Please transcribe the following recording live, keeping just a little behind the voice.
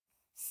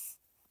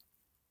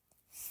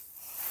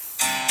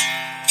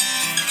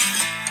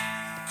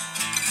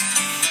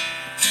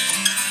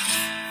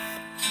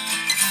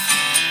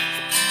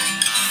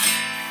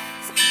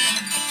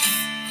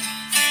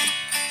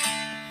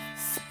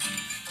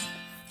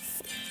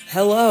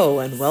Hello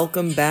and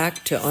welcome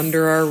back to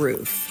Under Our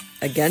Roof.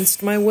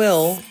 Against my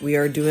will, we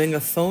are doing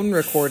a phone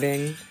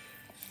recording,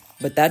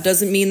 but that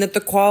doesn't mean that the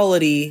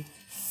quality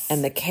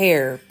and the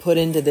care put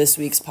into this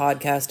week's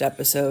podcast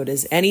episode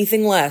is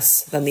anything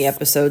less than the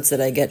episodes that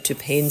I get to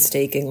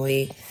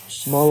painstakingly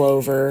mull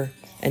over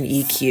and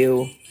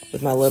EQ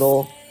with my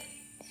little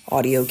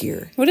audio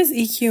gear. What does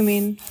EQ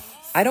mean?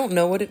 I don't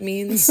know what it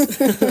means,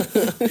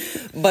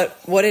 but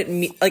what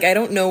it I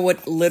don't know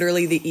what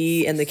literally the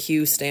E and the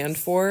Q stand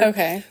for.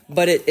 Okay.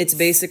 But it's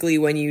basically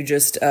when you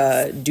just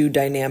do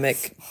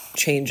dynamic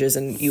changes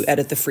and you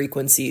edit the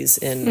frequencies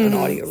in an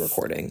audio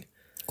recording.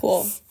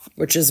 Cool.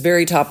 Which is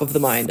very top of the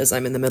mind as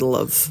I'm in the middle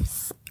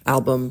of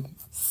album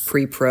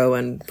pre-pro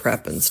and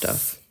prep and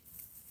stuff.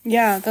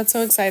 Yeah, that's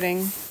so exciting.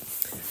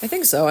 I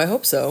think so. I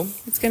hope so.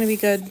 It's going to be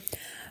good.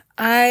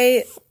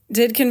 I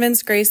did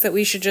convince Grace that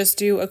we should just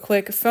do a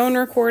quick phone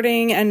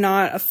recording and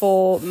not a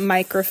full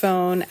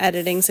microphone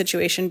editing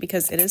situation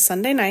because it is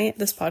Sunday night.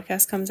 This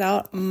podcast comes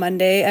out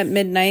Monday at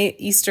midnight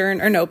Eastern,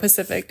 or no,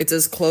 Pacific. It's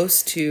as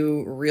close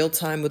to real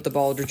time with the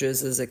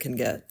Baldridges as it can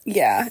get.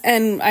 Yeah,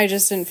 and I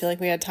just didn't feel like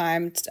we had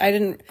time. I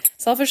didn't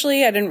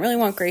really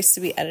want Grace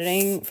to be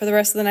editing for the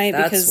rest of the night.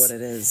 That's what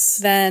it is.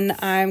 Then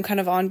I'm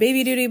kind of on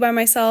baby duty by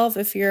myself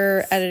if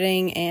you're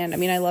editing, and I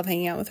mean, I love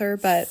hanging out with her,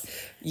 but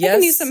yes, I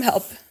can use some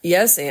help.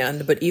 Yes,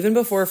 but even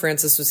before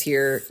Francis was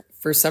here,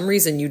 for some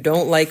reason, you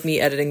don't like me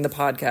editing the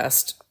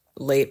podcast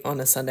late on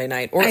a Sunday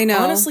night. Or I know.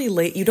 Honestly,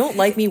 late. You don't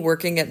like me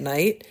working at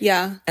night.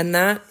 Yeah. And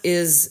that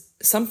is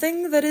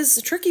something that is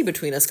tricky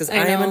between us because I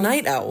am a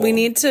night owl. We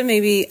need to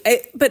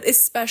but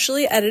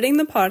especially editing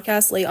the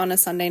podcast late on a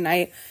Sunday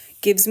night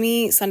gives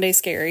me Sunday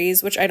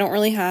scaries, which I don't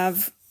really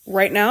have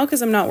right now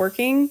because I'm not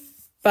working,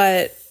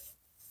 but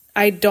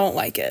I don't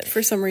like it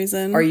for some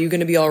reason. Are you going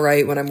to be all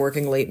right when I'm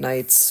working late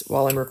nights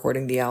while I'm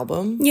recording the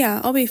album?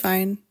 Yeah, I'll be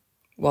fine.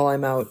 While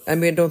I'm out. I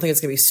mean, I don't think it's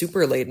going to be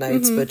super late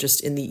nights, but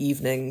just in the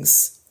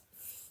evenings.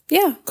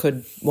 Yeah.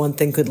 One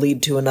thing could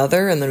lead to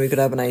another, and then we could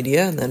have an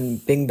idea, and then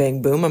bing,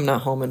 bang, boom, I'm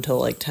not home until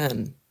like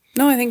 10.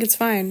 No, I think it's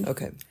fine.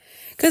 Okay.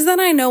 Because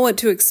then I know what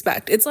to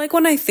expect. It's like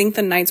when I think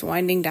the night's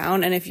winding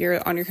down and if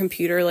you're on your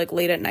computer like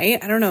late at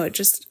night, I don't know,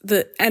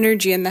 the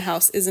energy in the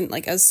house isn't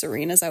like as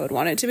serene as I would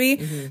want it to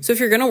be. So if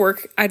you're going to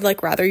work, I'd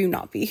like rather you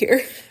not be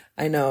here.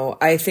 I know.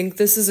 I think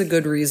this is a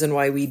good reason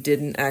why we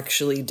didn't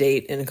actually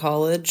date in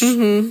college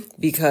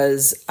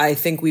because I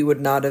think we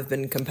would not have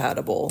been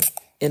compatible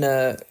in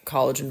a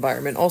college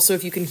environment. Also,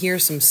 if you can hear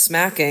some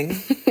smacking,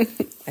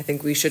 I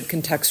think we should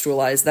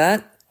contextualize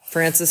that.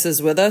 Frances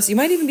is with us. You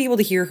might even be able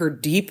to hear her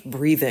deep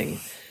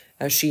breathing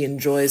as she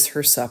enjoys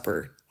her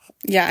supper.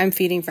 Yeah, I'm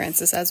feeding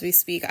Frances as we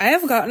speak. I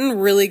have gotten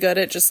really good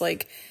at just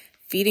like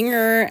feeding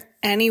her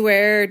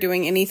anywhere,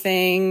 doing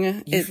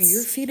anything.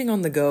 You're feeding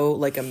on the go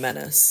like a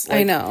menace.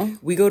 I know.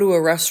 We go to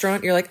a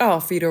restaurant, you're like, oh,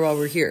 I'll feed her while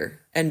we're here.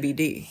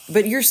 NBD.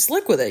 But you're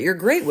slick with it. You're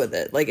great with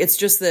it. Like, it's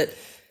just that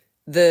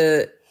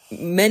the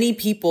many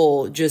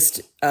people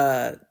just,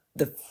 the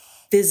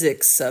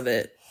physics of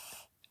it,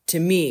 to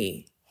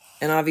me,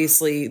 and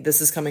obviously this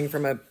is coming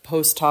from a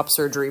post-top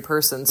surgery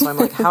person. So I'm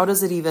like, how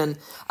does it even,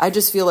 I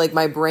just feel like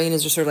my brain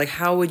is just sort of like,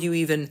 how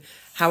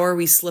are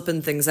we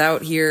slipping things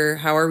out here?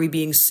 How are we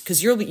being,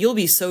 because you'll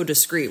be so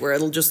discreet where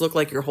it'll just look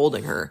like you're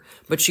holding her,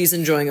 but she's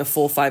enjoying a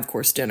full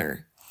 5-course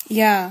dinner.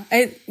 Yeah.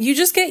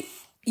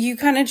 You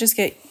kind of just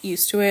get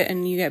used to it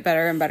and you get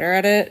better and better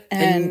at it.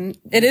 And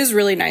it is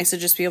really nice to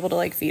just be able to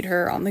like feed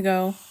her on the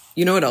go.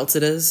 You know what else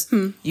it is?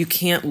 You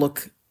can't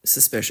look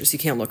suspicious. You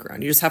can't look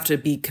around. You just have to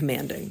be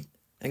commanding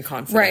and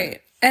confident.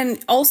 Right.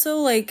 And also,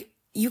 like,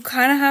 you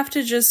kind of have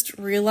to just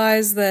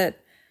realize that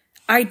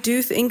I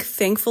do think,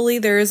 thankfully,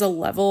 there is a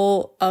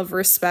level of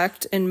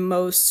respect in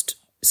most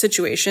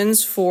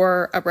situations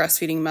for a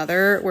breastfeeding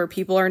mother where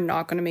people are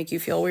not going to make you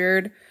feel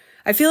weird.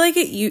 I feel like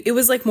it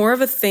was like more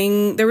of a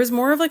thing. There was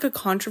more of like a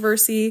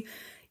controversy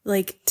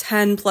like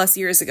 10 plus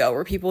years ago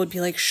where people would be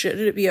like, should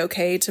it be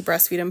okay to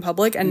breastfeed in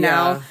public? And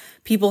now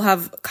people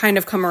have kind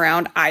of come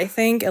around, I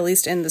think, at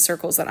least in the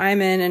circles that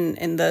I'm in and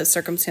in the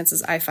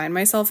circumstances I find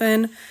myself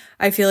in.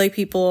 I feel like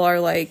people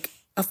are like,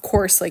 of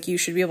course, like you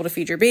should be able to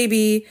feed your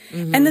baby.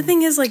 And the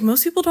thing is, like,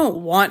 most people don't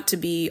want to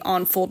be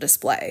on full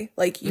display.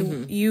 Like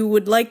you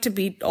would like to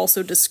be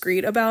also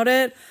discreet about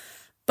it,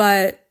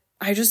 but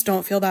I just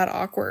don't feel that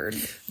awkward.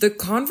 The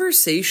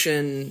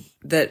conversation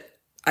that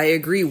I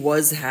agree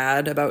was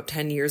had about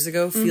 10 years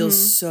ago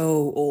feels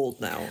so old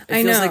now.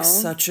 It feels like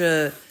such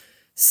a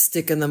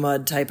stick in the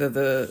mud type of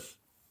a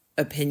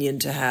opinion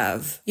to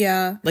have.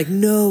 Yeah. Like,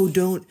 no,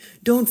 don't,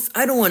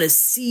 I don't want to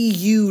see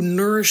you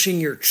nourishing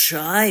your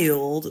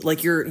child,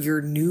 like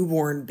your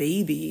newborn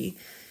baby.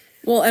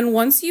 Well, and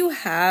once you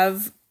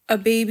have a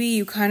baby,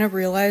 you kind of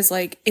realize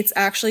like it's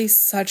actually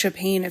such a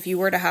pain if you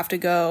were to have to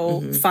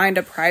go find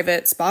a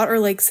private spot or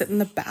like sit in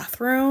the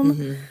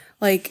bathroom.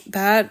 Like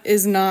that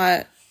is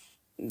not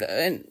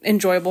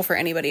enjoyable for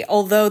anybody.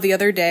 Although the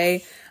other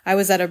day I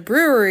was at a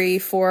brewery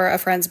for a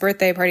friend's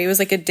birthday party. It was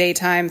like a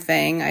daytime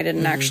thing. I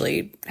didn't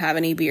actually have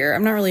any beer.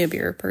 I'm not really a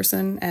beer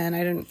person,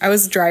 and I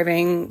was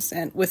driving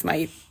with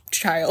my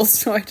child,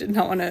 so I did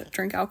not want to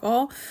drink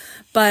alcohol.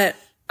 But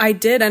I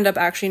did end up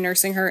actually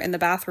nursing her in the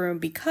bathroom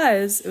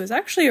because it was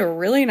actually a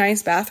really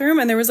nice bathroom.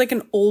 And there was like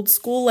an old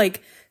school,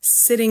 like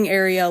sitting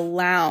area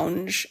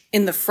lounge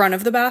in the front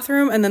of the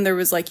bathroom. And then there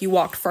was like, you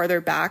walked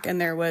farther back and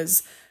there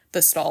was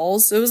the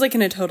stalls. So it was like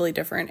in a totally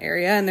different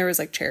area and there was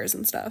like chairs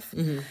and stuff.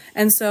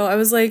 And so I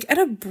was like at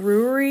a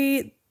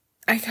brewery,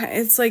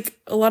 it's like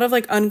a lot of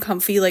like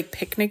uncomfy, like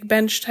picnic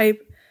bench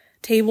type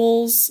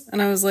tables.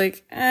 And I was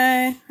like,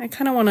 I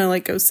kind of want to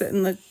like go sit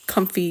in the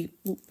comfy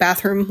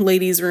bathroom,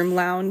 ladies room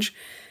lounge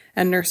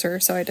and nurse her.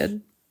 So I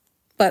did.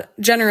 But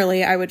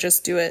generally I would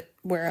just do it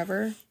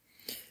wherever.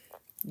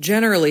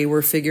 Generally,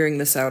 we're figuring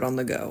this out on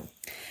the go.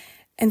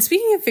 And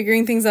speaking of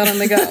figuring things out on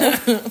the go.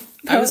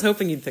 I was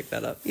hoping you'd pick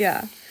that up.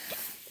 Yeah.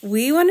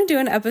 We want to do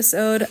an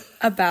episode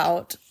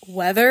about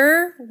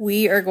whether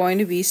we are going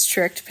to be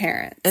strict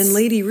parents. And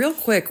lady, real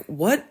quick,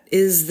 what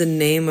is the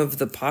name of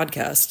the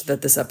podcast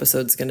that this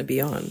episode's going to be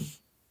on?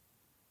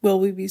 Will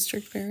we be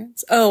strict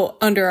parents? Oh,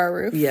 Under Our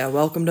Roof. Yeah,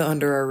 welcome to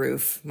Under Our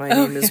Roof. My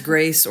name is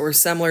Grace, or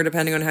Semler,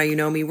 depending on how you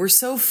know me. We're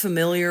so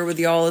familiar with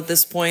y'all at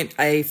this point,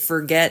 I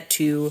forget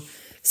to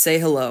say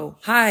hello.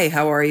 Hi,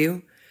 how are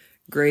you?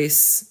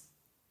 Grace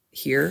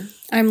here.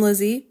 I'm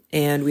Lizzie.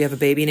 And we have a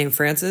baby named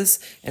Francis,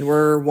 and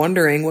we're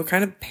wondering what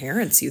kind of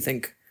parents you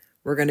think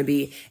we're going to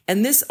be.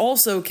 And this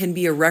also can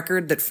be a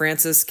record that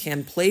Francis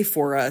can play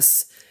for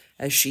us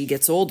as she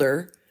gets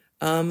older,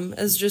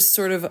 as just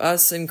sort of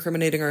us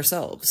incriminating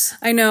ourselves.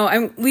 I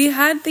know. We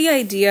had the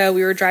idea,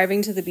 we were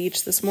driving to the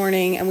beach this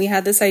morning, and we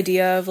had this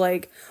idea of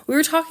like, we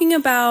were talking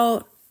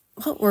about,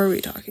 what were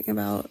we talking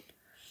about?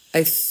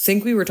 I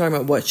think we were talking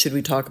about what should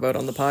we talk about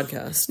on the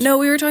podcast. No,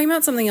 we were talking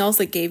about something else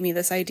that gave me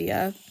this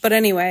idea. But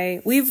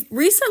anyway,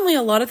 recently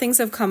a lot of things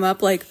have come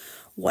up, like,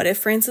 what if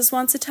Frances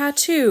wants a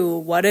tattoo?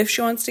 What if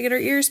she wants to get her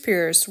ears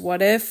pierced?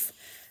 What if?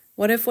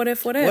 What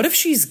if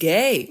she's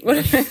gay? We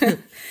were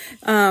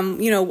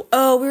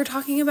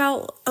talking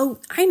about,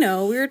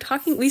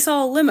 we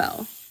saw a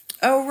limo.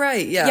 Oh,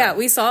 right, yeah. Yeah,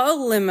 we saw a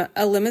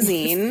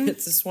limousine. It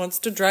just wants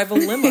to drive a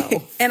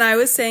limo. And I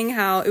was saying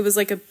how it was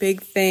like a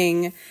big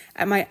thing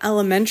at my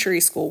elementary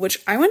school, which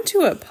I went to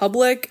a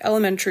public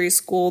elementary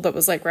school that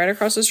was like right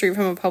across the street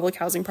from a public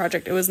housing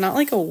project. It was not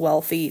like a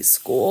wealthy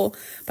school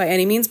by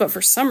any means, but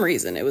for some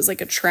reason it was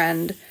like a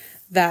trend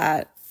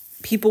that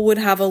people would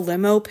have a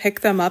limo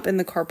pick them up in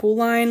the carpool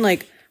line,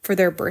 like for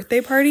their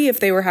birthday party, if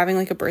they were having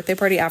like a birthday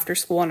party after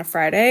school on a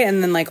Friday,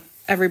 and then like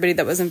everybody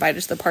that was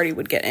invited to the party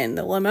would get in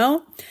the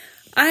limo.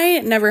 I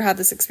never had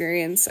this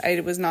experience.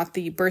 I was not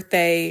the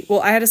birthday. Well,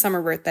 I had a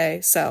summer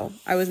birthday, so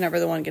I was never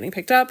the one getting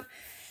picked up.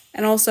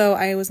 And also,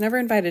 I was never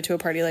invited to a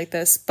party like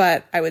this,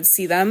 but I would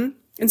see them.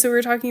 And so we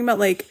were talking about,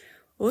 like,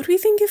 what would we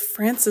think if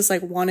Frances,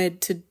 like,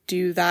 wanted to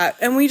do that?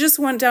 And we just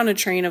went down a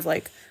train of,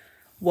 like,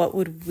 what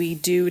would we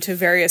do to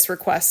various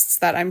requests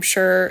that I'm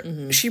sure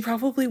she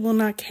probably will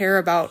not care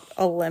about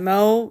a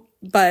limo,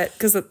 but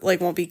because it,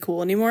 like, won't be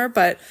cool anymore.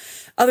 But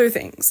other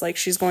things, like,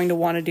 she's going to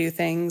want to do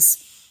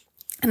things.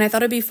 And I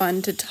thought it'd be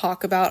fun to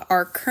talk about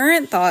our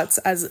current thoughts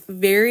as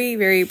very,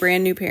 very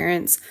brand new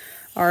parents.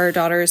 Our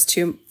daughter is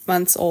 2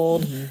 months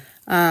old.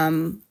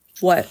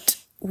 What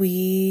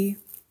we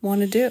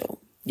want to do.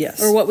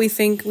 Yes. Or what we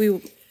think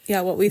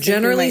what we think.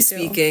 Generally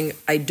speaking,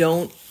 I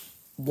don't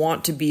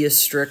want to be a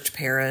strict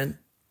parent.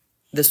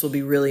 This will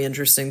be really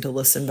interesting to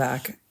listen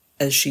back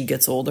as she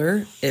gets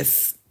older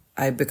if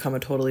I become a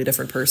totally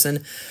different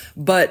person.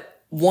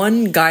 But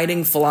one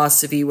guiding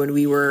philosophy when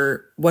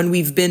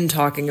we've been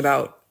talking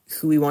about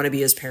who we want to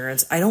be as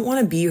parents, I don't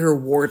want to be her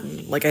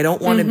warden. Like, I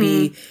don't want to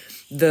be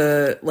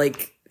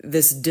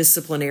this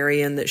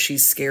disciplinarian that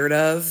she's scared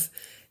of.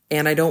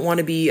 And I don't want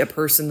to be a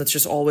person that's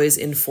just always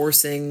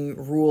enforcing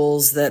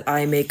rules that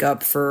I make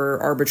up for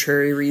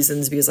arbitrary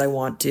reasons because I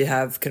want to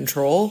have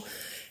control.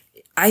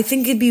 I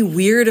think it'd be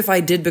weird if I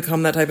did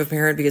become that type of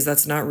parent because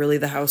that's not really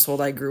the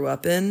household I grew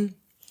up in.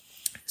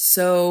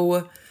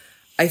 So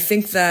I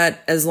think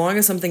that as long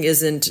as something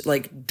isn't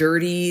like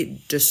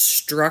dirty,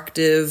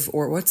 destructive,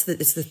 or it's the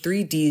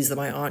 3 Ds that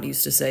my aunt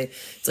used to say.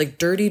 It's like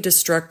dirty,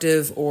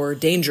 destructive, or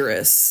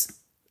dangerous.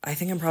 I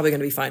think I'm probably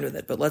going to be fine with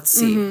it, but let's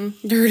see.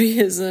 Dirty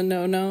is a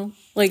no-no.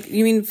 Like,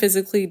 you mean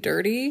physically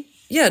dirty?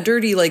 Yeah,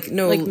 dirty, like,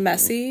 no. Like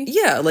messy?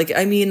 Yeah, like,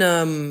 I mean,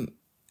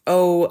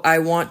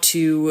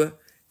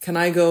 can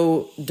I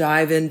go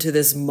dive into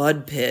this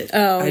mud pit?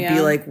 I'd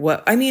be like,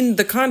 what? I mean,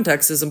 the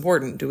context is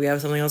important. Do we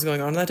have something else going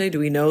on that day? Do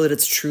we know that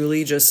it's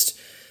truly just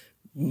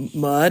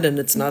mud and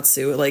it's not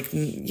sewer? Like,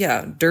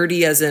 yeah,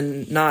 dirty as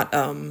in not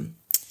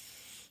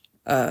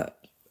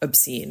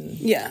obscene.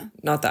 Yeah.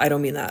 Not that, I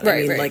don't mean that. Right,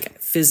 I mean, right. like,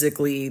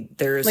 physically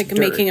there's like dirt.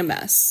 making a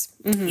mess.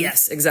 Mm-hmm.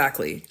 Yes,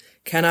 exactly.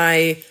 Can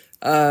I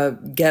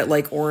get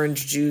like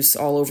orange juice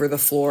all over the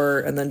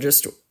floor and then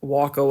just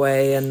walk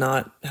away and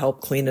not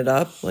help clean it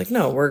up? Like,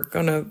 no, we're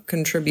gonna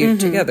contribute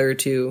together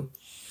to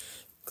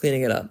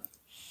cleaning it up.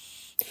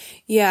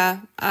 Yeah,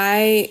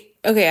 I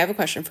have a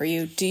question for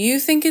you. Do you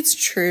think it's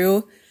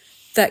true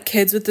that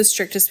kids with the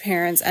strictest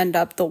parents end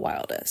up the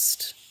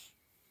wildest?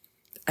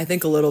 I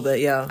think a little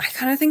bit, yeah. I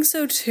kind of think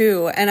so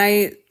too. And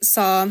I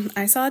saw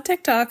a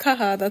TikTok,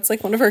 haha, that's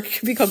like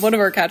become one of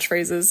our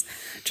catchphrases,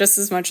 just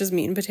as much as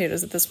meat and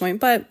potatoes at this point.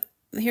 But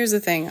here's the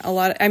thing,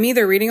 I'm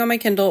either reading on my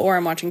Kindle or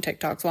I'm watching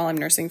TikToks while I'm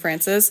nursing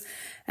Frances.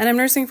 And I'm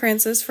nursing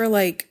Frances for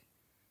like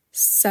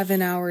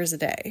 7 hours a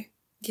day.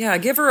 Yeah,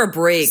 give her a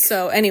break.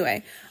 So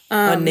anyway.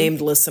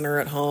 Unnamed listener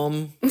at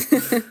home.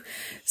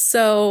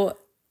 So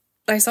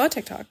I saw a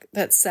TikTok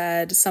that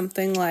said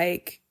something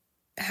like,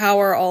 how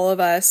are all of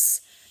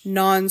us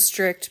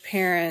non-strict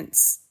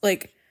parents?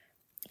 Like,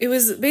 it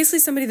was basically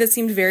somebody that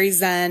seemed very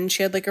zen.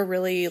 She had like a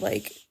really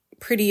like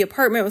pretty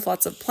apartment with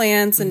lots of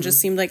plants and just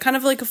seemed like kind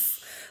of like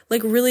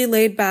like really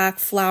laid back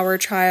flower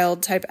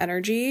child type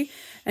energy.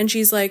 And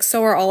she's like,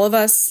 so are all of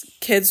us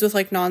kids with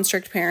like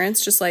non-strict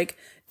parents just like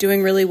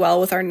doing really well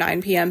with our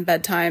 9 p.m.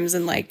 bedtimes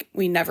and like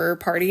we never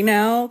party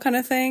now kind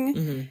of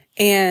thing.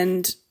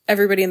 And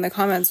everybody in the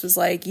comments was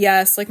like,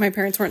 yes, like my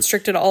parents weren't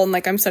strict at all. And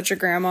like, I'm such a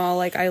grandma.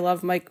 Like I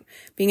love like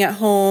being at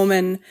home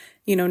and,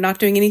 you know, not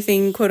doing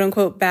anything quote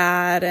unquote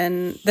bad.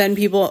 And then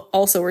people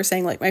also were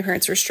saying like my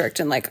parents were strict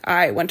and like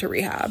I went to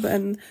rehab,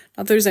 and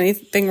not that there's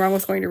anything wrong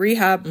with going to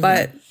rehab,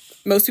 but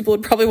most people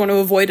would probably want to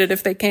avoid it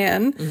if they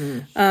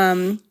can.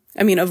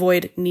 I mean,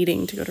 avoid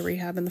needing to go to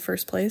rehab in the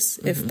first place,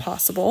 if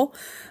possible.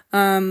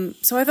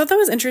 So I thought that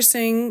was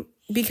interesting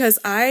because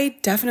I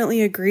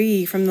definitely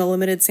agree from the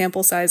limited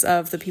sample size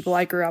of the people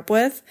I grew up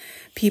with.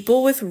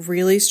 People with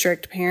really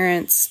strict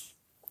parents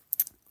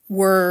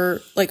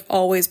were like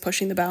always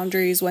pushing the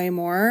boundaries way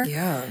more.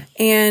 Yeah.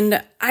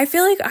 And I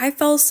feel like I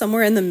fell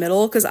somewhere in the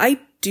middle because I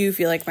do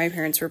feel like my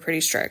parents were pretty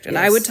strict, and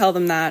I would tell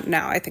them that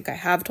now. I think I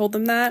have told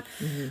them that.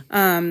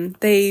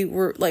 They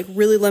were like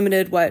really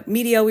limited what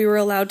media we were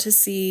allowed to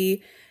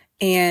see,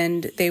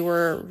 and they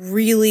were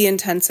really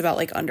intense about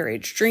like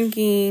underage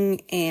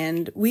drinking,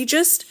 and we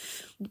just,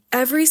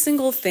 every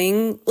single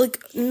thing,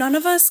 like none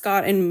of us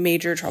got in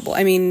major trouble.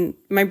 I mean,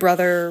 my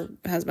brother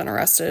has been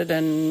arrested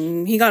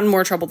and he got in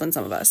more trouble than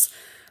some of us,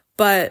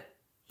 but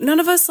none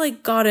of us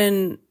like got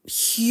in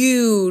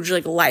huge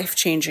like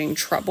life-changing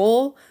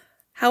trouble.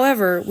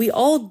 However, we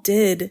all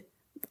did,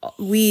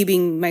 we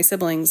being my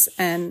siblings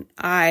and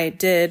I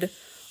did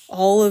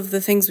all of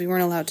the things we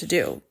weren't allowed to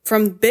do,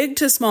 from big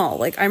to small.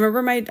 Like I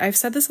remember I've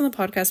said this on the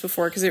podcast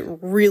before because it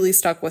really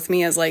stuck with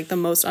me as like the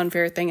most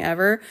unfair thing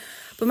ever.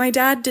 But my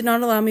dad did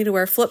not allow me to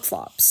wear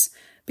flip-flops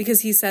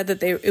because he said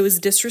that it was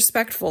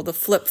disrespectful, the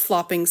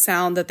flip-flopping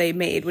sound that they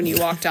made when you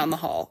walked down the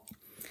hall.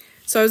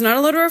 So I was not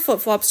allowed to wear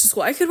flip-flops to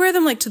school. I could wear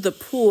them like to the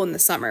pool in the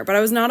summer, but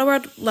I was not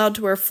allowed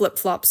to wear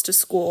flip-flops to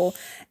school.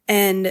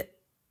 And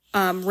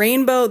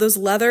rainbow, those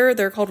leather,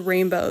 they're called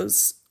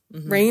rainbows.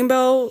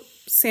 Rainbow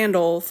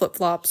sandal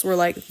flip-flops were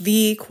like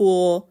the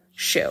cool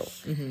shoe.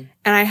 And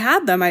I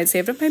had them. I had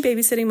saved up my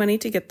babysitting money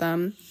to get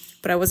them,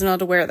 but I wasn't allowed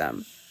to wear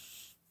them.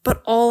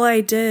 But all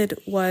I did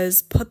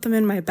was put them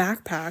in my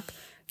backpack,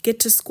 get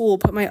to school,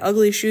 put my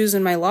ugly shoes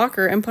in my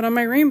locker, and put on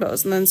my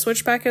rainbows, and then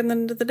switch back at the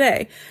end of the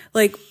day.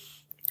 Like,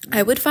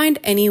 I would find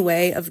any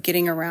way of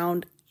getting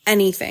around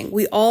anything.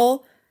 We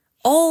all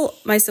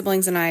my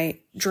siblings and I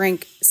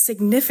drank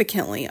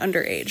significantly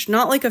underage,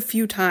 not like a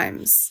few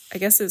times. I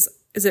guess is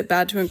it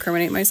bad to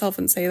incriminate myself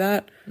and say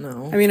that?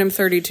 No. I mean, I'm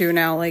 32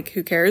 now, like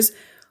who cares?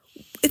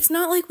 It's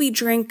not like we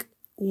drank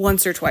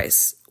once or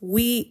twice.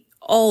 We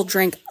all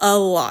drank a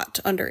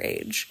lot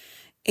underage,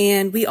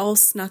 and we all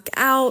snuck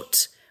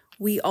out.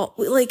 We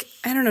like,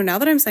 I don't know. Now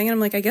that I'm saying it, I'm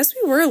like, I guess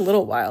we were a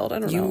little wild. I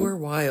don't know. You were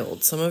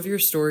wild. Some of your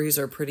stories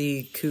are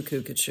pretty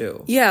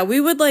cuckoo. Yeah, we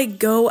would like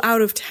go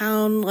out of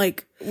town.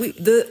 Like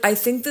I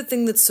think the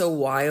thing that's so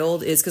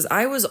wild is because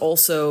I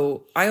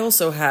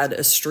also had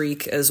a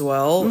streak as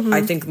well.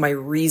 I think my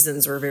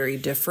reasons were very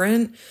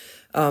different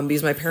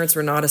because my parents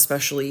were not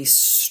especially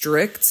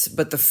strict,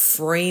 but the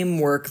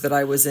framework that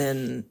I was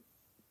in,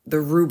 the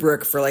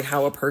rubric for like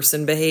how a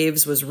person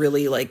behaves was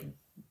really like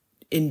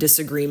in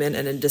disagreement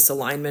and in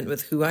disalignment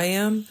with who I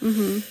am.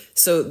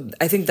 So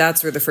I think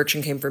that's where the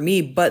friction came for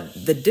me. But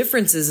the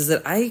difference is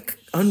that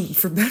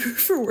for better or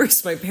for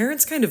worse, my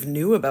parents kind of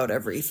knew about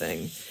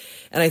everything.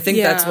 And I think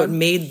that's what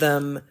made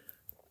them,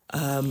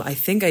 I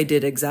think I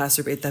did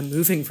exacerbate them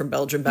moving from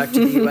Belgium back to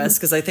the US,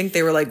 because I think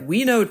they were like,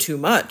 we know too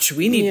much.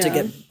 We need to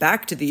get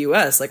back to the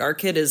US. Like our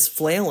kid is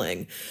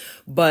flailing.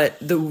 But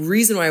the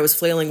reason why I was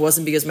flailing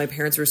wasn't because my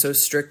parents were so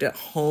strict at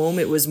home.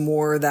 It was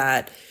more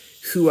that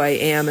who I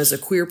am as a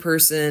queer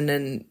person,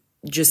 and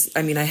just,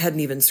 I mean, I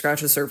hadn't even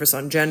scratched the surface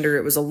on gender.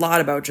 It was a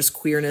lot about just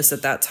queerness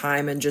at that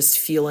time and just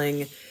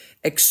feeling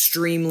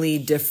extremely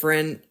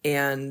different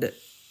and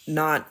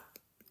not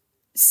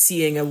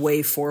seeing a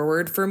way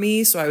forward for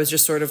me. So I was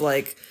just sort of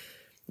like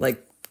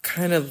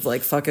kind of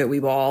like, fuck it, we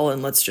ball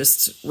and let's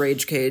just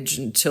rage cage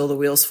until the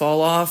wheels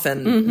fall off.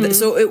 And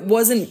so it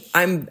wasn't,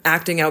 I'm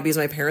acting out because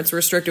my parents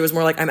were strict. It was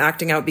more like I'm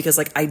acting out because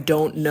like I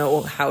don't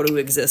know how to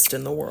exist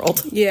in the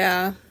world.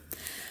 Yeah.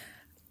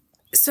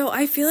 So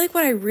I feel like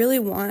what I really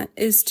want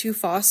is to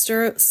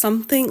foster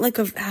something like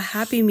a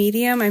happy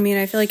medium. I mean,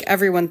 I feel like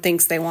everyone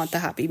thinks they want the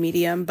happy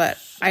medium, but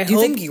Do you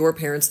think your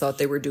parents thought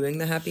they were doing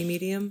the happy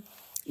medium?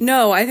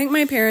 No, I think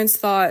my parents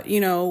thought,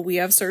 we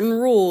have certain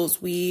rules.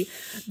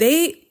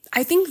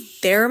 I think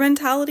their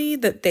mentality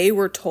that they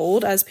were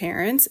told as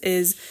parents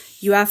is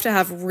you have to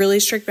have really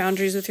strict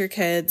boundaries with your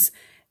kids.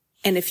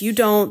 And if you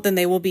don't, then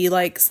they will be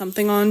like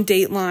something on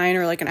Dateline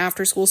or like an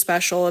after school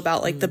special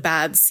about like the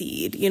bad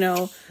seed,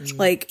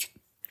 like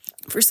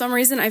for some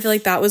reason, I feel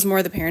like that was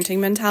more the parenting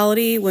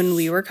mentality when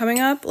we were coming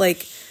up,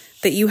 like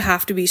that you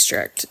have to be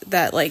strict,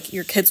 that like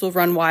your kids will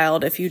run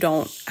wild if you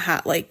don't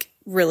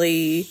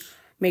really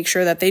make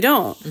sure that they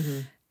don't.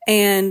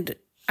 And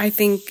I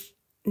think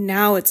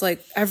now it's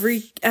like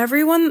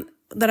everyone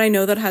that I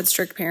know that had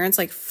strict parents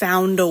like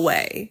found a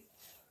way.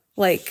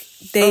 Like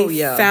they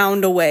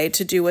found a way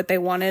to do what they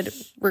wanted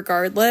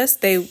regardless.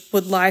 They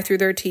would lie through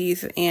their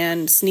teeth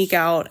and sneak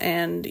out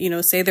and,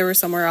 say they were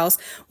somewhere else.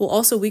 Well,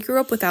 also we grew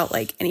up without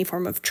like any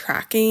form of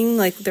tracking.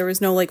 Like there was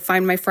no like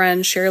find my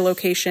friend, share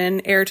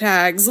location, air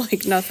tags,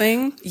 like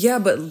nothing. Yeah,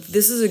 but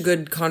this is a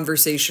good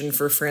conversation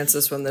for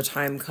Frances when the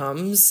time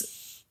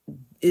comes.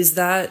 Is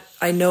that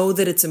I know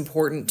that it's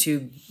important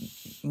to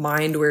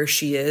mind where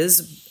she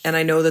is. And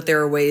I know that there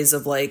are ways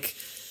of like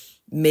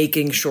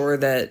making sure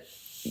that,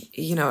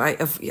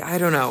 I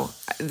don't know.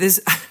 This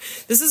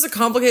is a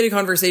complicated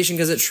conversation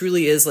because it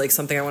truly is like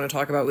something I want to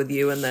talk about with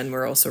you. And then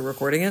we're also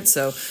recording it.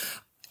 So,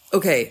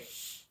 okay.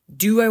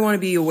 Do I want to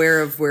be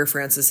aware of where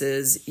Frances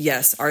is?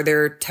 Yes. Are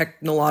there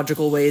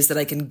technological ways that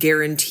I can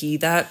guarantee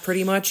that?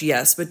 Pretty much?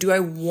 Yes. But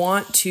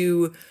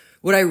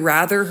would I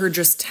rather her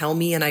just tell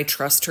me and I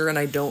trust her and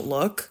I don't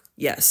look?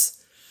 Yes.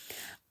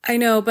 I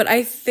know, but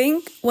I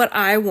think what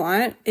I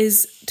want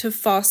is to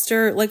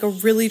foster like a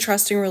really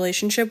trusting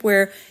relationship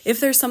where if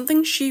there's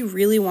something she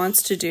really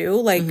wants to do,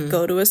 like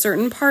go to a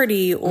certain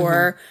party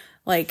or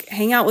like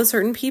hang out with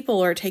certain people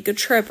or take a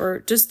trip or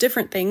just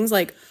different things,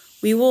 like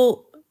we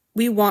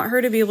want her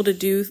to be able to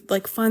do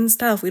like fun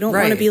stuff. We don't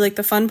want to be like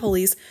the fun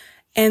police.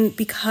 And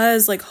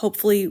because like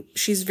hopefully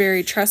she's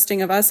very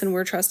trusting of us and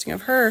we're trusting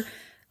of her,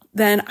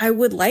 then I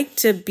would like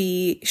to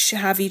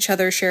have each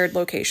other shared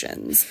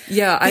locations.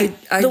 Yeah,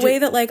 the way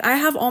that like I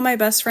have all my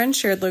best friends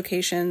shared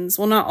locations.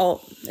 Well, not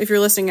all. If you're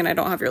listening and I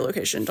don't have your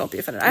location, don't be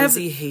offended.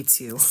 Lizzie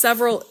hates you.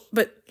 Several,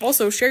 but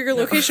also share your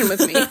location with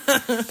me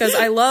because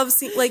I love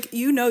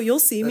you'll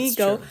see me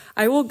go. True.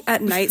 I will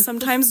at night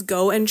sometimes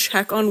go and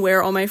check on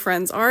where all my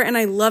friends are, and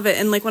I love it.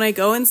 And like when I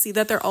go and see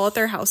that they're all at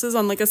their houses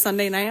on like a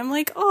Sunday night, I'm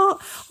like, oh,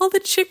 all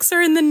the chicks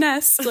are in the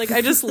nest. Like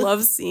I just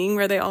love seeing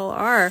where they all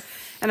are.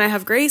 And I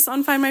have Grace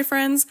on Find My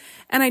Friends,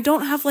 and I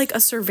don't have like a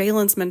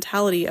surveillance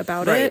mentality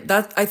about it.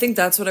 I think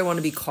that's what I want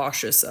to be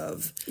cautious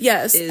of.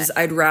 Yes. Is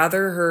I'd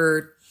rather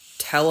her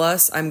tell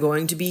us I'm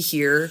going to be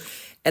here.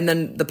 And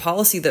then the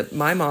policy that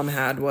my mom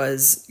had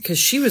was, because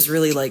she was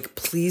really like,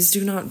 please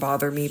do not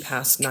bother me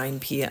past 9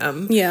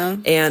 p.m. Yeah.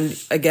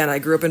 And again, I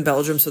grew up in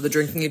Belgium, so the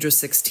drinking age was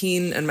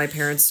 16, and my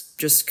parents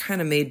just kind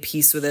of made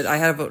peace with it. I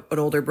have an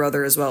older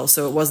brother as well,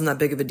 so it wasn't that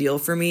big of a deal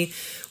for me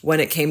when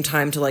it came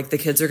time to like, the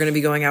kids are going to be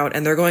going out,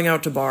 and they're going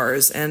out to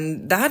bars.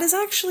 And that is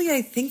actually,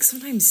 I think,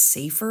 sometimes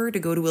safer to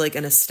go to like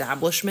an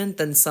establishment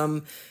than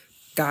some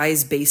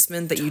guy's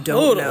basement that you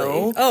don't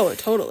know. Oh,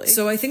 totally.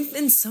 So I think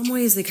in some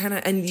ways they kind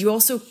of, and you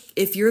also,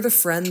 if you're the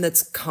friend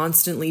that's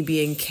constantly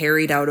being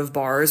carried out of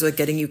bars, like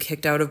getting you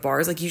kicked out of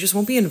bars, like you just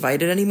won't be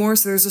invited anymore.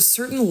 So there's a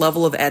certain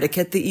level of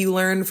etiquette that you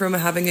learn from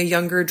having a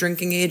younger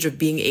drinking age, of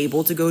being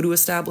able to go to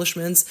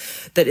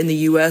establishments, that in the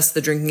US,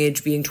 the drinking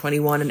age being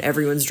 21 and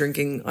everyone's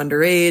drinking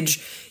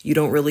underage, you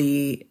don't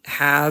really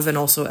have. And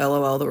also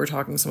LOL that we're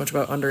talking so much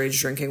about underage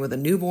drinking with a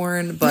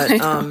newborn. But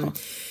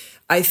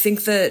I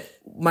think that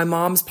my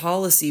mom's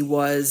policy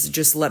was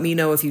just let me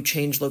know if you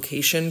change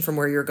location from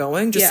where you're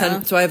going.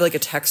 So I have like a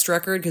text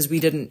record because we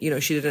didn't,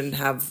 she didn't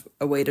have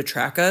a way to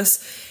track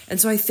us. And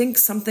so I think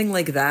something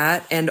like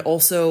that, and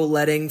also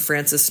letting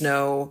Frances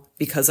know,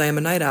 because I am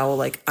a night owl,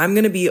 like I'm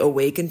going to be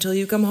awake until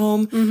you come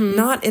home,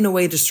 not in a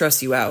way to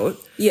stress you out.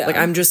 Yeah. Like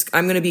I'm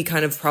going to be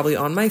kind of probably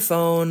on my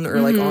phone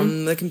or like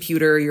on the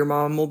computer. Your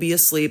mom will be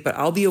asleep, but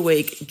I'll be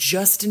awake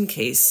just in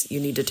case you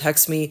need to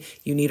text me,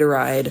 you need a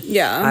ride.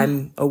 Yeah.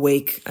 I'm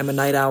awake. I'm a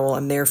night owl.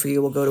 I'm there for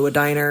you. We'll go to a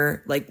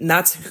diner. Like, and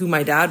that's who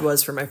my dad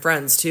was for my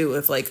friends too.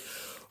 If like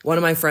one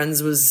of my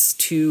friends was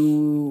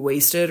too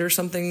wasted or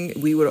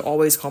something, we would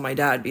always call my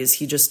dad, because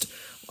he just,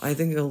 I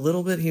think a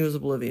little bit he was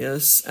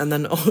oblivious. And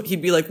then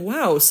he'd be like,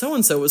 wow,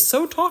 so-and-so was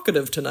so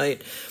talkative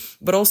tonight.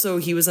 But also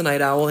he was a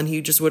night owl and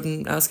he just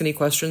wouldn't ask any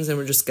questions and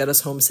would just get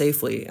us home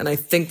safely. And I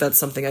think that's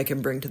something I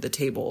can bring to the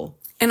table.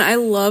 And I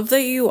love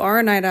that you are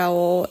a night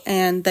owl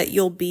and that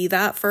you'll be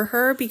that for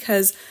her,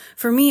 because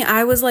for me,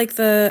 I was like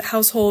the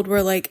household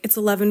where like it's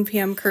 11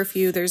 p.m.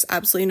 curfew. There's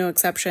absolutely no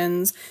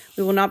exceptions.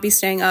 We will not be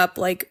staying up.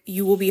 Like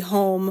you will be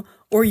home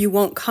or you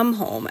won't come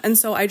home. And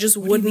so I just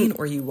wouldn't. What do you mean,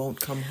 or you won't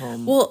come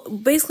home? Well,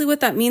 basically what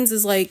that means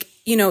is like,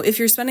 if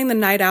you're spending the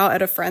night out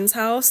at a friend's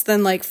house,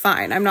 then like,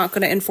 fine, I'm not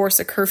going to enforce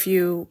a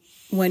curfew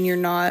when you're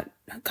not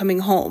coming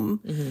home.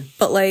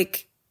 But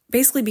like,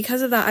 basically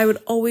because of that, I would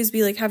always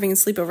be like having a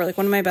sleepover. Like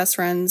one of my best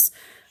friends,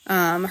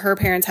 Her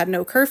parents had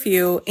no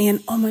curfew.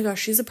 And oh my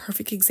gosh, she's a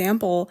perfect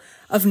example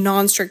of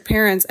non-strict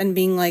parents and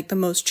being like the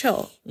most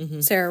chill.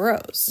 Sarah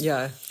Rose.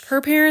 Yeah.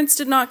 Her parents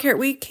did not care.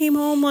 We came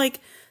home like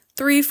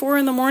 3, 4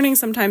 in the morning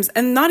sometimes,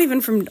 and not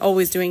even from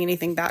always doing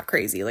anything that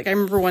crazy. Like I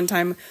remember one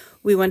time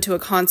we went to a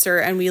concert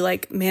and we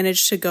like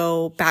managed to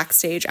go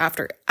backstage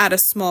after at a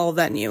small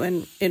venue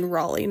in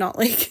Raleigh, not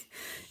like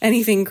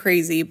anything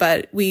crazy,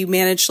 but we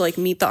managed to like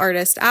meet the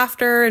artist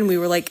after, and we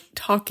were like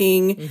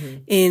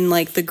talking in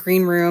like the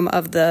green room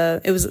of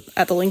it was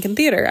at the Lincoln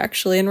Theater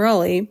actually in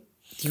Raleigh.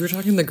 You were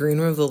talking in the green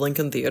room of the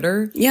Lincoln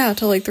Theater? Yeah,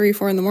 till like 3,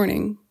 4 in the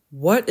morning.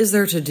 What is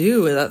there to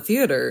do at that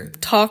theater?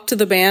 Talk to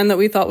the band that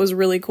we thought was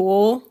really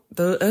cool.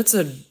 That's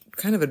a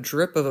kind of a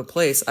drip of a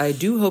place. I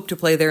do hope to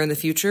play there in the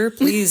future.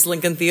 Please,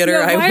 Lincoln Theater.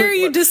 Yeah, why are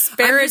you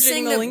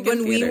disparaging the Lincoln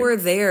When Theater? we were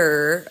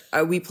there,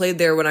 we played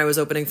there when I was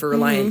opening for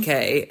Reliant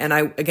K, and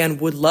I, again,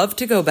 would love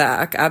to go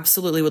back.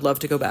 Absolutely would love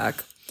to go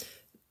back.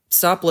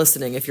 Stop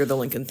listening if you're the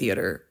Lincoln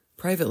Theater.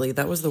 Privately,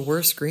 that was the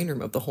worst green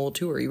room of the whole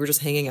tour. You were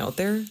just hanging out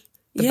there.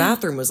 The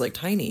bathroom was like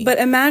tiny. But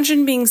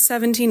imagine being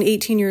 17,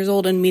 18 years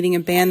old and meeting a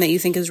band that you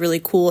think is really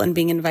cool and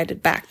being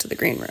invited back to the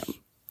green room.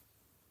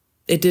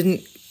 It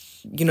didn't,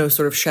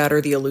 sort of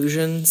shatter the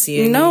illusion,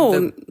 seeing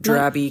the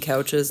drabby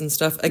couches and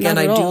stuff. Again,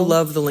 I do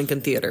love the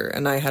Lincoln Theater,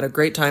 and I had a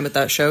great time at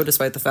that show,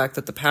 despite the fact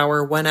that the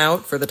power went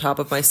out for the top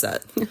of my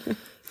set.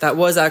 That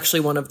was actually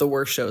one of the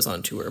worst shows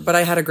on tour, but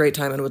I had a great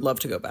time and would love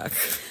to go back.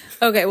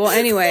 Okay, well,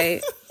 anyway,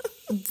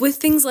 with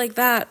things like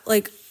that,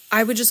 like,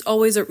 I would just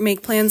always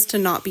make plans to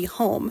not be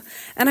home.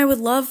 And I would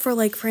love for,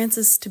 like,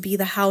 Francis to be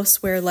the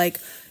house where, like,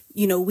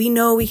 we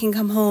know we can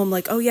come home.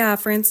 Like, oh, yeah,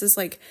 Francis's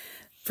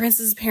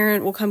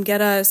parent will come get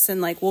us,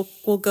 and, like,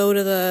 we'll go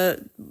to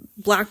the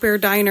Black Bear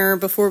Diner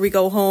before we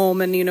go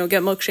home and,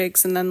 get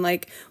milkshakes. And then,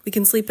 like, we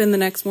can sleep in the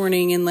next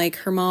morning and, like,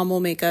 her mom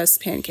will make us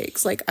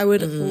pancakes. Like, I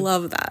would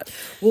love that.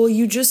 Well,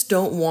 you just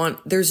don't want...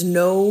 There's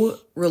no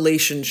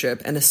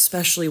relationship, and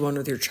especially one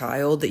with your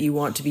child, that you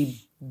want to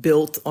be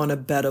built on a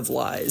bed of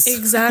lies.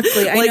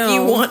 Exactly. I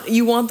know.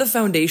 You want the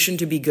foundation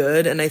to be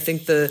good, and I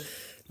think the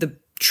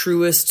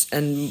truest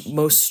and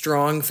most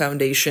strong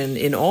foundation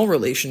in all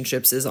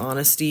relationships is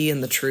honesty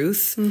and the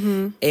truth.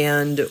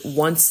 And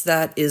once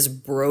that is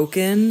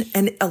broken,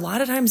 and a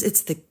lot of times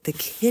it's the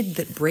kid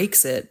that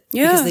breaks it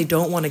because they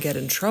don't want to get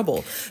in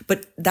trouble,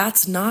 but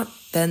that's not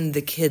then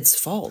the kid's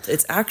fault.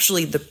 It's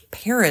actually the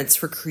parents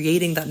for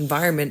creating that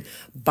environment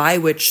by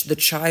which the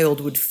child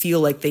would feel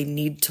like they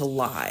need to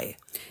lie.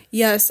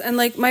 Yes, and,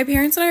 like, my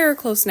parents and I are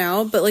close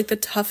now, but, like, the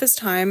toughest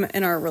time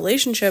in our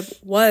relationship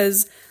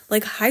was,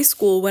 like, high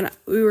school, when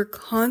we were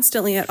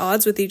constantly at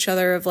odds with each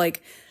other of,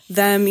 like,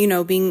 them,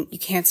 being, you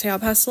can't stay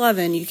out past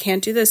 11, you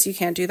can't do this, you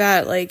can't do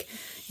that, like,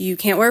 you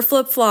can't wear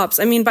flip-flops.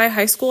 I mean, by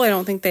high school, I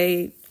don't think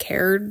they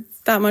cared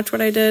that much what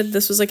I did.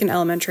 This was, like, an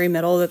elementary,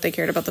 middle that they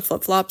cared about the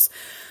flip-flops.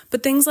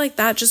 But things like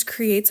that just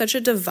create such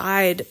a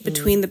divide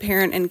between the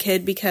parent and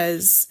kid,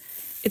 because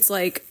it's,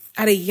 like,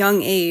 at a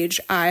young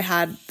age, I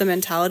had the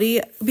mentality,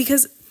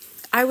 because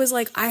I was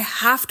like, I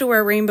have to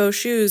wear rainbow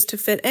shoes to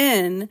fit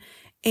in.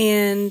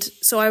 And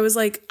so I was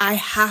like, I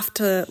have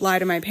to lie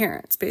to my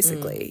parents,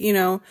 basically,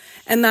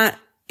 and that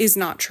is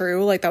not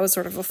true. Like, that was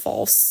sort of a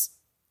false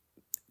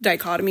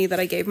dichotomy that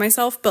I gave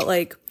myself. But,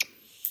 like,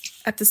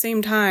 at the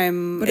same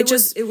time, it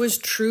was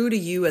true to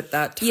you at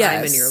that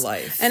time in your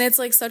life. And it's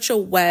like such a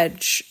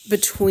wedge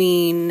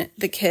between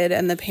the kid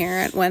and the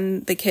parent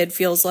when the kid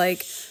feels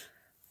like,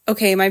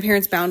 okay, my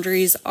parents'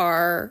 boundaries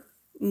are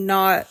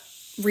not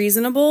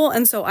reasonable,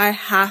 and so I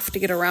have to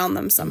get around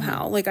them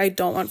somehow. Like, I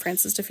don't want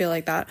Francis to feel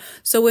like that.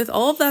 So with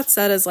all of that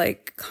said, as,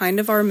 like, kind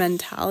of our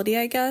mentality,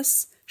 I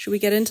guess, should we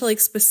get into,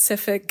 like,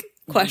 specific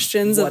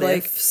questions what of,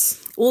 like,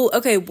 ifs? Well,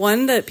 okay,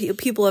 one that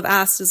people have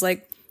asked is,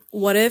 like,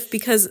 what if,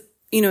 because,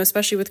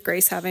 especially with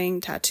Grace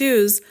having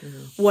tattoos,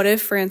 what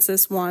if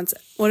Francis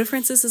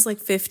is, like,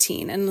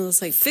 15 and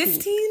was like,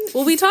 15?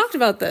 Well, we talked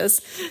about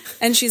this,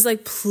 and she's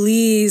like,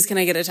 please, can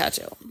I get a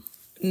tattoo?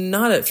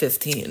 Not at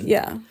 15.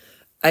 Yeah.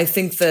 I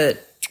think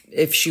that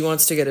if she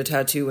wants to get a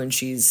tattoo when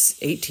she's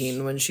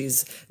 18,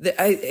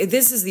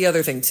 this is the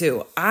other thing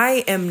too.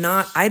 I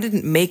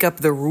didn't make up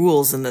the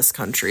rules in this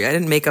country. I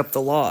didn't make up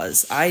the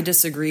laws. I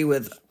disagree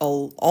with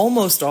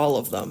almost all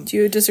of them. Do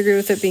you disagree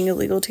with it being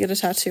illegal to get a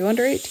tattoo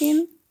under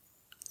 18?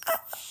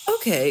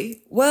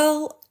 Okay.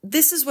 Well,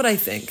 this is what I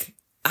think.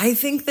 I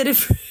think that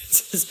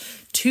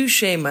if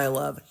touche, my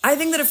love. I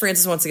think that if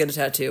Frances wants to get a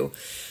tattoo,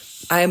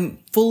 I'm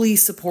fully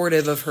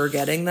supportive of her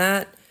getting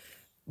that.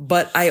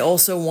 But I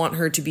also want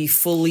her to be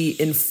fully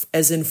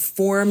as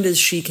informed as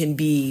she can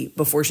be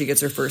before she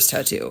gets her first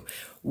tattoo.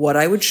 What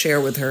I would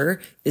share with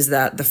her is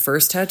that the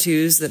first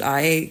tattoos that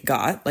I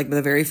got, like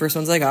the very first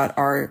ones I got,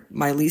 are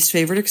my least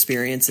favorite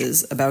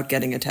experiences about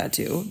getting a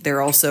tattoo.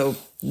 They're also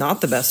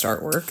not the best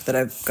artwork that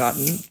I've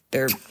gotten.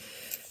 They're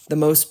the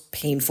most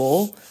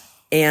painful.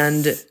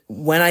 And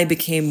when I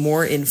became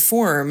more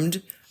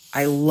informed,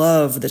 I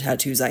love the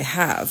tattoos I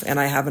have. And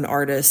I have an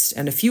artist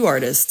and a few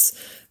artists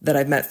that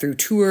I've met through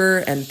tour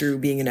and through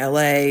being in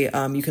LA.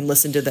 You can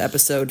listen to the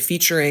episode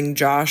featuring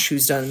Josh,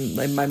 who's done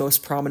my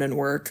most prominent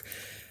work.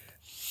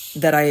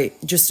 that I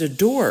just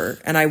adore,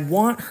 and I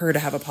want her to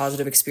have a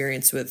positive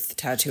experience with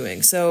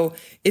tattooing. So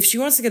if she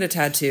wants to get a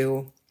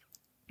tattoo,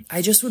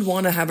 I just would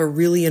want to have a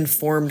really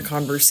informed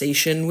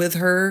conversation with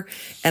her,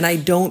 and I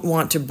don't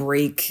want to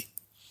break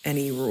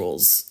any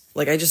rules.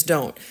 Like, I just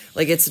don't.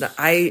 Like,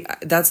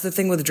 that's the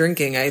thing with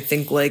drinking. I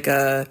think, like,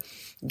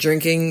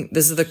 drinking,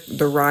 this is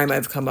the rhyme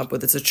I've come up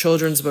with. It's a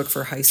children's book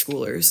for high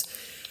schoolers.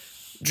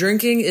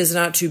 Drinking is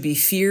not to be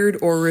feared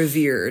or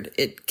revered.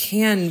 It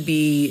can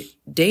be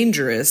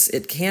dangerous.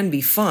 It can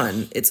be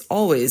fun. It's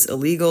always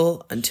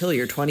illegal until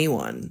you're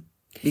 21,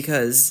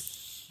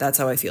 because that's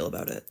how I feel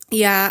about it.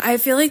 Yeah, I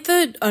feel like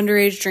the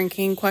underage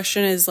drinking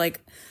question is like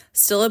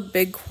still a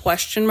big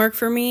question mark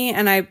for me.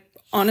 And I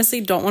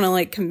honestly don't want to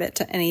like commit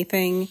to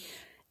anything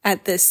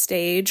at this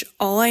stage.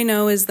 All I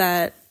know is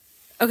that,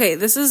 okay,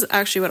 this is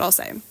actually what I'll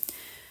say.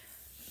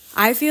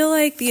 I feel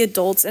like the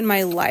adults in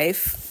my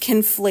life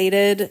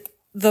conflated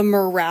the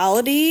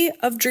morality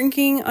of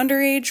drinking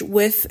underage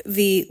with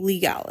the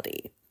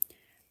legality.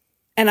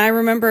 And I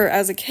remember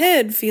as a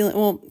kid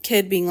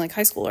kid being like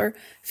high schooler,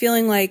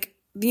 feeling like,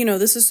 you know,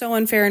 this is so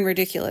unfair and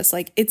ridiculous.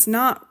 Like, it's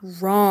not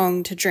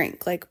wrong to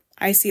drink. Like,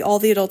 I see all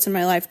the adults in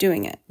my life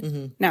doing it.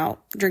 Mm-hmm. Now,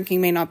 drinking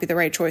may not be the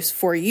right choice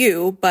for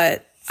you,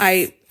 but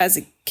I, as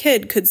a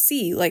kid, could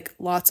see like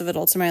lots of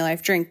adults in my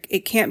life drink.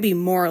 It can't be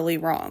morally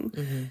wrong.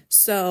 Mm-hmm.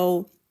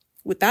 So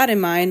with that in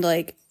mind,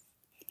 like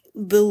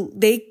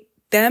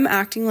them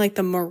acting like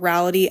the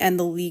morality and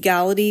the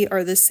legality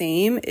are the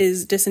same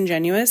is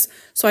disingenuous.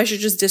 So I should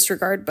just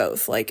disregard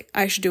both. Like,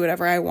 I should do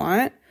whatever I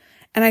want.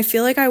 And I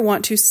feel like I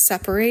want to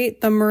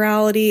separate the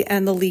morality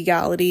and the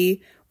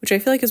legality, which I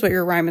feel like is what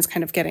your rhyme is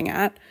kind of getting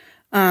at,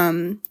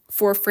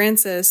 for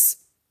Francis,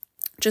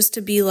 just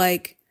to be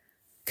like,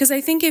 because I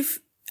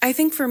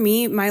think for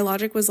me, my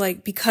logic was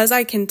like, because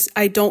I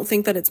don't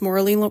think that it's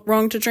morally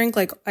wrong to drink.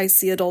 Like, I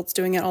see adults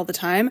doing it all the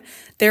time.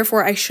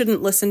 Therefore, I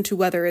shouldn't listen to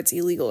whether it's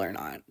illegal or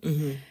not.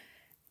 Mm-hmm.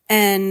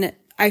 And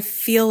I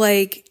feel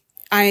like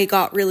I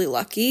got really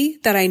lucky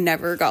that I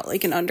never got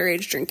like an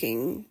underage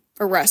drinking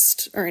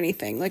arrest or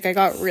anything. Like, I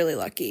got really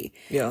lucky.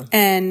 Yeah.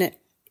 And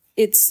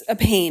it's a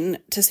pain,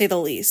 to say the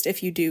least,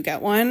 if you do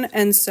get one.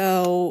 And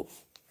so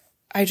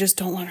I just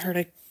don't want her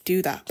to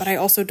do that. But I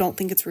also don't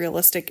think it's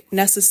realistic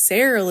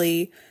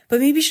necessarily.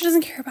 But maybe she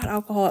doesn't care about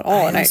alcohol at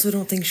all. I also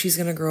don't think she's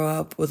going to grow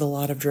up with a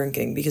lot of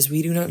drinking, because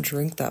we do not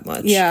drink that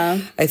much.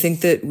 Yeah. I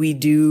think that we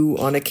do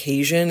on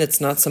occasion.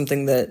 It's not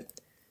something that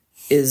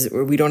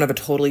we don't have a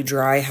totally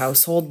dry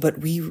household, but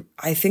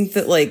I think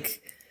that like,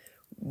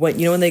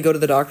 when they go to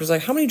the doctor's,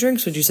 like, how many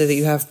drinks would you say that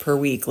you have per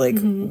week? Like,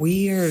 mm-hmm.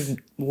 we are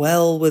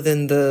well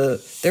within there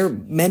are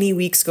many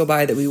weeks go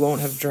by that we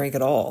won't have drank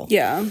at all.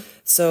 Yeah.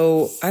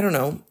 So I don't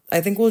know.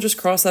 I think we'll just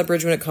cross that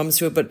bridge when it comes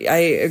to it. But I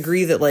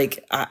agree that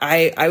like,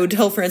 I would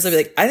tell friends, I'd be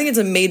like, I think it's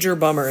a major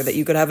bummer that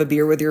you could have a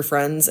beer with your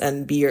friends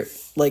and be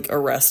like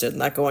arrested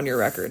and that go on your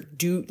record.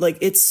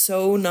 It's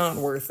so not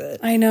worth it.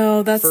 I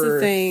know, that's the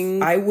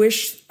thing. I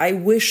wish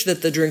that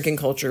the drinking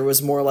culture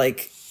was more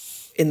like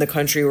in the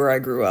country where I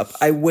grew up.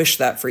 I wish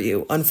that for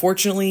you.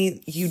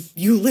 Unfortunately,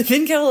 you live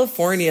in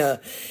California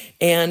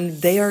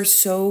and they are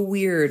so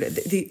weird.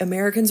 The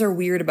Americans are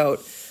weird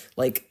about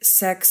like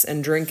sex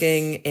and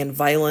drinking and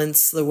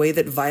violence, the way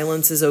that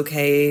violence is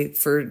okay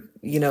for,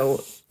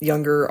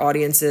 younger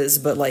audiences.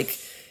 But like,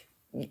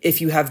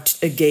 if you have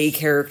a gay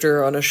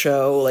character on a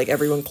show, like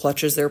everyone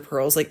clutches their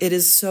pearls. Like, it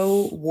is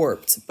so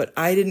warped, but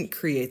I didn't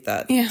create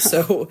that. Yeah.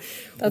 So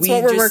that's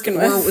what we're working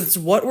with. It's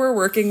what we're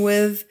working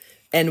with.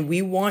 And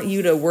we want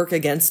you to work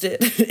against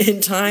it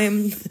in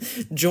time.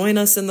 Join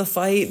us in the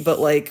fight. But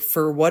like,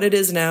 for what it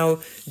is now,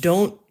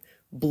 don't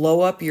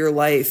blow up your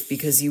life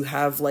because you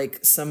have like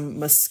some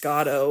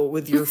Moscato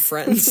with your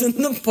friends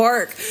in the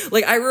park.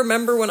 Like, I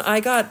remember when I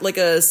got like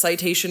a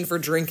citation for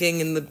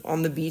drinking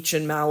on the beach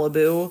in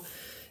Malibu.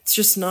 It's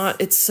just not,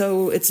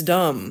 it's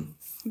dumb.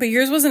 But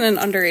yours wasn't an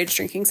underage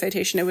drinking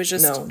citation. It was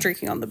just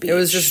drinking on the beach. It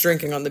was just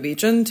drinking on the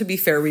beach. And to be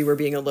fair, we were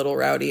being a little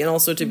rowdy. And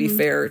also, to be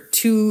fair,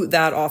 to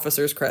that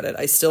officer's credit,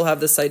 I still have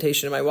this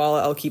citation in my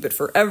wallet. I'll keep it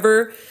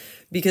forever,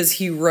 because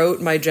he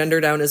wrote my gender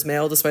down as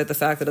male, despite the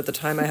fact that at the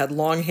time I had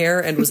long hair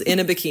and was in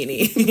a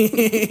bikini.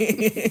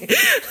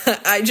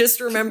 I just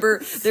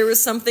remember there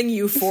was something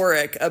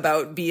euphoric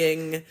about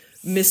being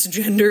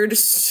misgendered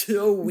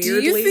so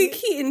weirdly. Do you think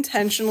he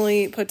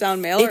intentionally put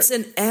down male? It's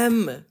an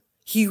M.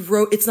 He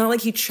wrote, it's not like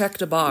he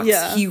checked a box.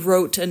 Yeah. He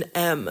wrote an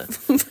M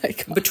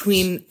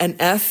between an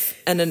F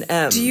and an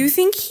M. Do you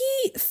think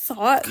he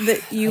thought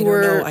that you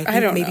were, I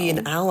think maybe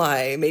an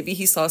ally. Maybe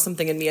he saw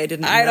something in me I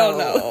didn't know. I don't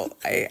know.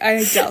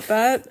 I doubt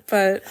that,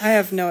 but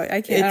I don't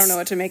know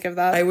what to make of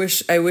that. I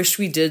wish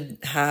we did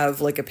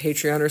have like a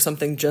Patreon or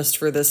something just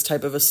for this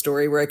type of a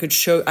story where I could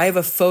show, I have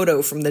a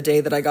photo from the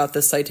day that I got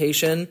this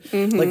citation,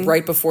 like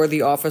right before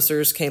the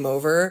officers came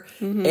over.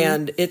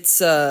 And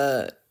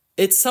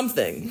it's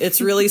something. It's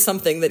really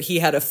something that he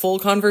had a full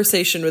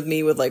conversation with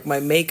me with like my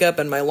makeup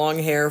and my long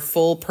hair,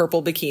 full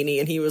purple bikini.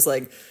 And he was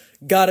like,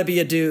 gotta be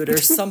a dude or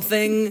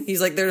something.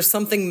 He's like, there's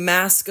something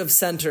mask of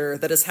center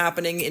that is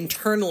happening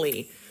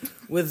internally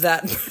with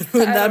that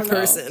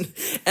person.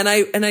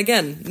 And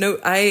again, no,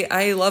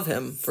 I love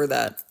him for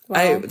that.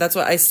 Wow. That's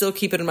why I still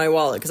keep it in my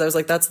wallet, because I was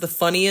like, that's the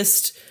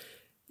funniest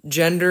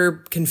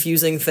gender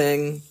confusing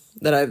thing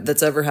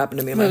that's ever happened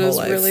to me in my whole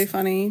life. That is really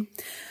funny.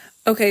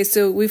 Okay,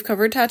 so we've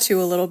covered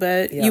tattoo a little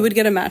bit. Yeah. You would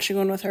get a matching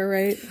one with her,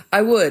 right?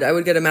 I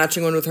would get a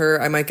matching one with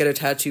her. I might get a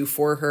tattoo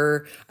for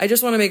her. I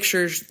just want to make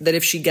sure that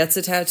if she gets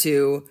a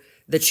tattoo,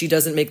 that she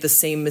doesn't make the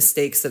same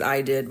mistakes that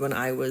I did when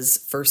I was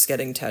first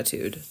getting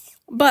tattooed.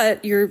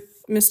 But your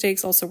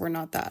mistakes also were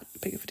not that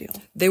big of a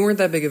deal. They weren't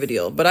that big of a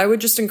deal. But I would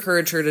just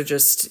encourage her to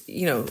just,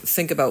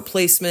 think about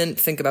placement,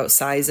 think about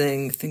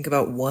sizing, think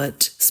about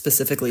what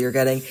specifically you're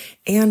getting,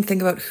 and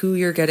think about who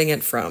you're getting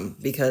it from.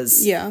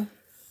 Because I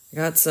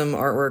got some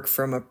artwork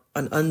from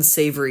an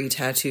unsavory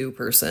tattoo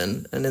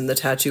person. And in the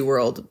tattoo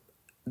world,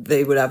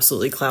 they would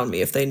absolutely clown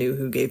me if they knew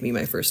who gave me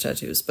my first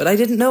tattoos. But I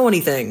didn't know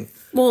anything.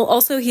 Well,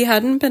 also, he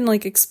hadn't been,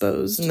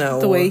 exposed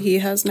the way he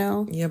has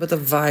now. Yeah, but the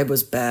vibe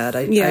was bad.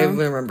 I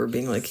remember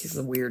being like, he's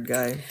a weird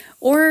guy.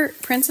 Or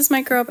Princess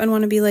might grow up and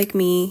want to be like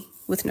me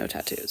with no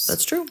tattoos.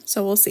 That's true.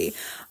 So we'll see.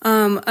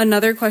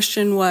 Another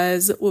question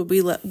was,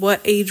 what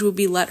age would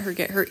we let her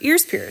get her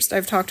ears pierced?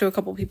 I've talked to a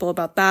couple people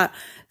about that.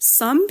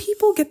 Some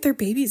people get their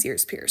baby's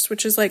ears pierced,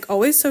 which is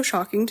always so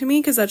shocking to me,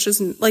 because that's just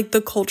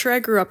the culture I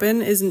grew up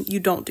in isn't, you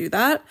don't do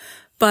that.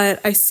 But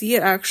I see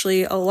it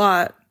actually a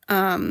lot.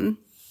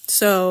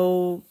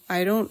 So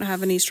I don't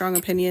have any strong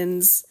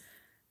opinions,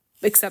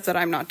 except that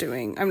I'm not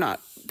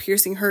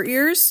piercing her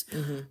ears,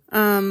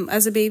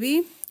 as a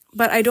baby.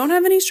 But I don't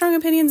have any strong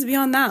opinions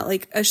beyond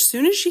that. As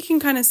soon as she can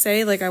kind of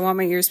say, I want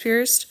my ears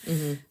pierced,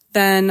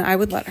 then I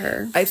would let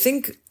her. I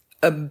think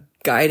a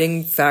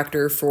guiding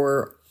factor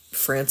for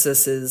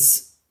Frances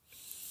is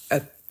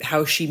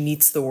how she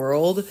meets the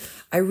world.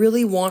 I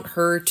really want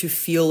her to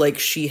feel like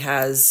she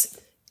has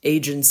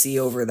agency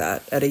over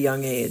that at a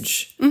young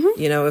age.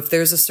 If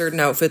there's a certain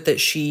outfit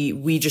that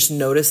we just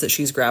notice that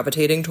she's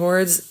gravitating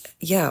towards,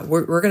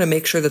 we're going to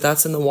make sure that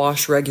that's in the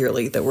wash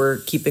regularly, that we're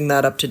keeping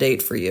that up to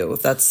date for you.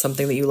 If that's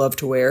something that you love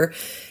to wear,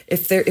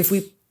 if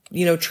we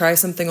try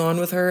something on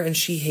with her and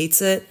she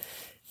hates it,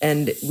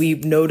 and we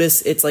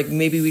notice it's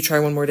maybe we try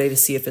one more day to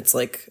see if it's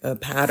a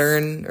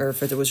pattern or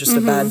if it was just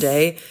a bad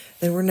day,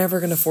 then we're never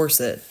going to force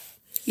it.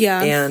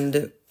 Yeah.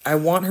 And I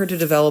want her to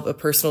develop a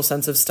personal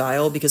sense of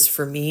style, because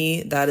for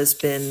me, that has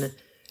been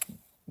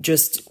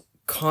just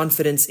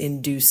confidence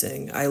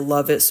inducing. I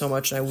love it so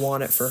much, and I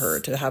want it for her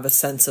to have a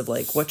sense of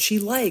what she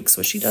likes,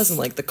 what she doesn't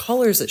like, the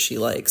colors that she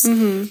likes,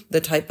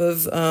 the type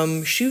of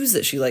shoes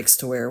that she likes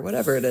to wear,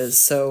 whatever it is.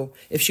 So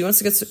if she wants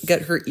to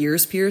get her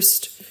ears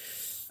pierced,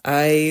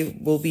 I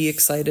will be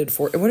excited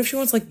for it. What if she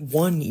wants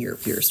one ear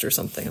pierced or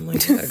something? I'm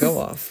yeah, go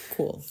off.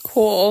 Cool.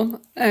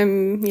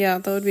 Yeah,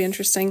 that would be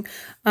interesting.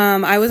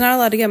 I was not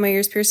allowed to get my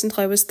ears pierced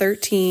until I was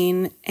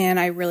 13, and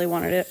I really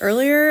wanted it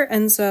earlier.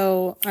 And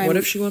so what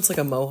if she wants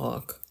a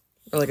mohawk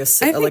or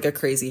a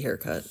crazy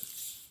haircut?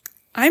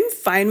 I'm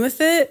fine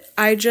with it.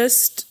 I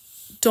just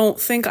don't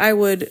think I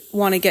would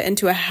want to get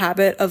into a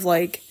habit of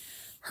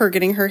her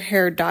getting her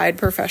hair dyed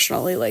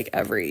professionally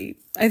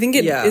I think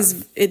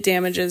it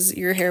damages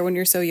your hair when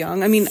you're so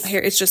young. I mean, hair,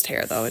 it's just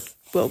hair though. It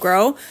will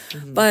grow.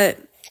 But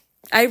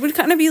I would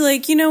kind of be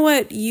you know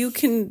what? You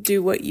can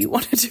do what you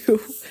want to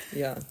do.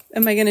 Yeah.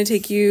 Am I going to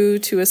take you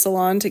to a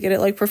salon to get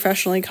it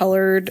professionally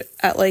colored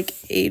at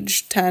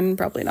age 10?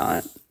 Probably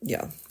not.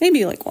 Yeah.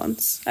 Maybe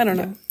once. I don't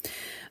know.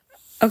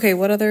 Okay.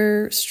 What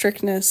other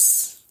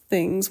strictness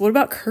things? What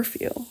about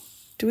curfew?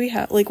 Do we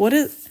have what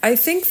is? I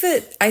think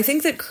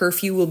that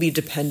curfew will be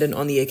dependent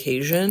on the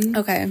occasion.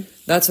 Okay.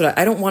 That's what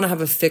I don't want to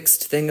have a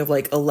fixed thing of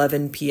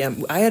 11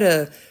 p.m. I had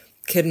a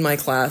kid in my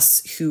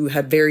class who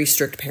had very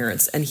strict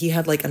parents, and he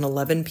had an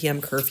 11 p.m.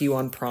 curfew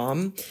on prom,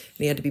 and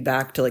he had to be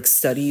back to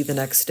study the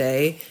next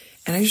day.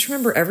 And I just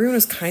remember everyone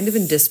was kind of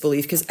in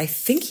disbelief, because I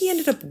think he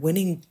ended up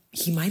winning.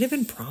 He might have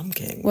been prom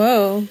king.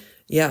 Whoa.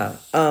 Yeah.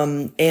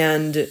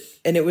 And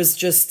it was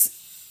just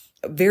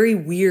very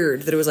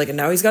weird that it was and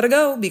now he's got to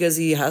go because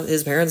he has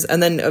his parents.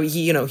 And then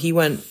he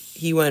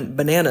went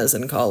bananas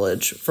in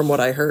college, from what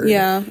I heard.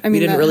 Yeah. I mean, we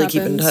didn't really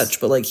keep in touch,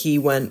 but he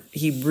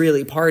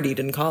really partied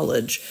in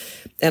college.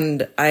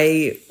 And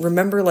I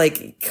remember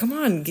come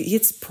on,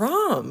 it's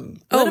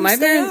prom. My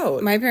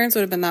parents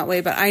would have been that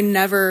way, but I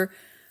never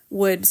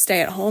would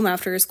stay at home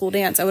after a school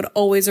dance. I would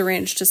always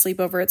arrange to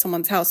sleep over at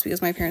someone's house,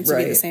 because my parents would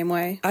be the same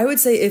way. I would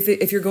say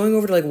if you're going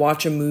over to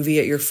watch a movie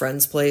at your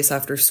friend's place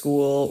after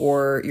school,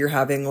 or you're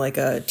having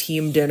a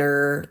team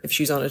dinner, if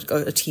she's on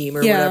a team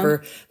or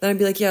whatever, then I'd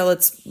be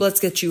let's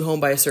get you home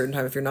by a certain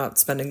time if you're not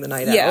spending the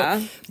night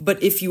out.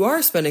 But if you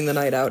are spending the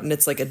night out and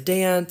it's a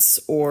dance,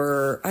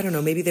 or I don't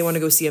know, maybe they want to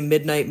go see a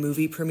midnight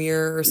movie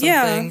premiere or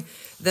something,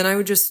 then I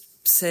would just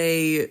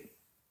say,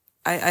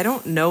 I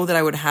don't know that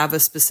I would have a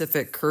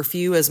specific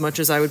curfew as much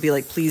as I would be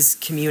please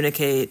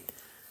communicate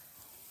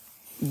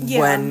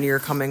when you're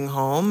coming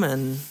home.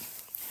 And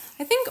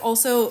I think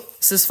also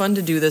this is fun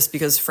to do this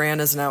because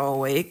Fran is now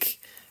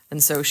awake.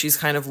 And so she's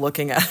kind of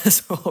looking at us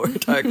while we're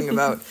talking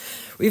about,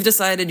 we've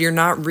decided you're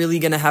not really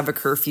going to have a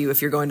curfew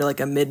if you're going to like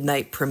a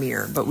midnight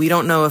premiere, but we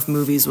don't know if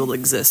movies will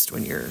exist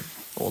when you're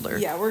older.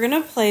 Yeah, we're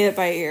going to play it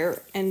by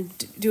ear and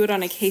do it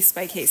on a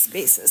case-by-case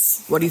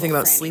basis. What do you think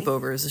about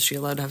sleepovers? Is she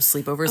allowed to have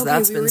sleepovers? Okay,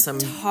 That's been some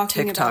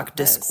TikTok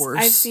discourse.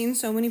 I've seen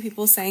so many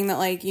people saying that,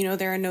 like, you know,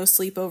 they're a no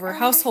sleepover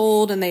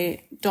household and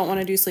they don't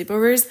want to do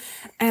sleepovers.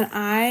 And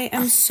I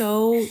am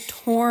so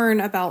torn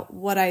about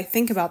what I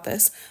think about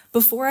this.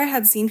 Before I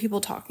had seen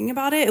people talking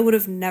about it, it would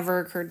have never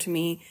occurred to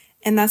me.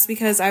 And that's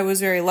because I was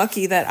very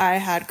lucky that I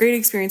had great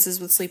experiences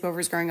with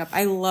sleepovers growing up.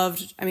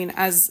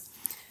 As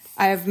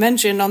I have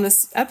mentioned on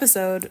this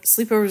episode,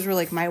 sleepovers were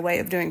like my way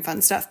of doing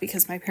fun stuff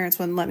because my parents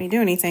wouldn't let me do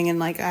anything and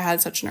like I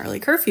had such an early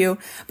curfew.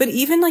 But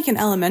even like in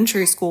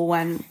elementary school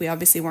when we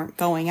obviously weren't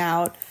going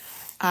out,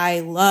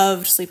 I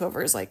loved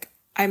sleepovers. Like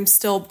I'm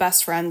still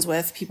best friends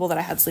with people that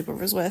I had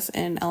sleepovers with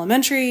in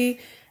elementary.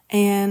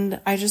 And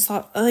I just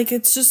thought, like,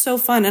 it's just so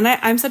fun. And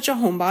I'm such a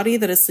homebody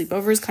that a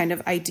sleepover is kind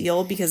of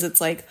ideal because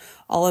it's, like,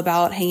 all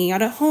about hanging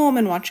out at home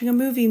and watching a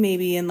movie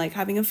maybe and, like,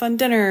 having a fun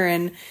dinner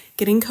and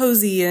getting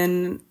cozy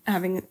and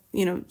having,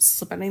 you know,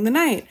 spending the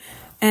night.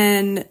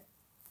 And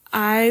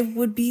I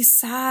would be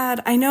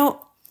sad. I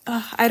know,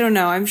 I don't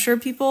know. I'm sure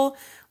people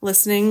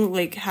listening,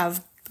 like,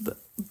 have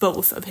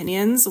both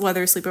opinions,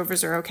 whether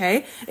sleepovers are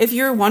okay. If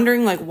you're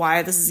wondering, like,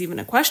 why this is even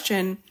a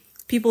question,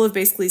 people have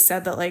basically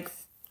said that, like,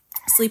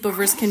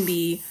 sleepovers can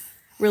be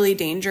really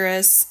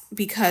dangerous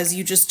because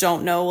you just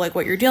don't know like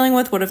what you're dealing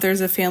with. What if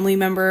there's a family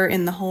member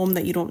in the home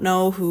that you don't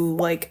know who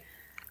like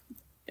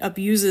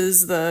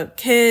abuses the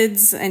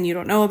kids and you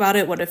don't know about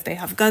it? What if they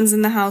have guns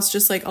in the house?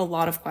 Just like a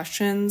lot of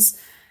questions.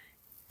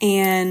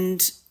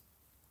 And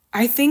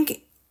I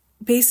think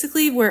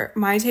basically where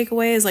my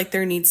takeaway is like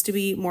there needs to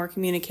be more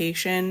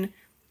communication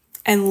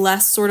and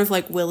less sort of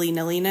like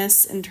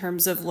willy-nilliness in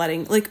terms of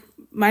letting like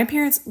my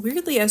parents,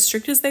 weirdly, as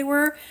strict as they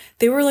were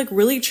like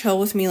really chill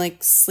with me,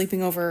 like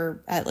sleeping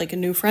over at like a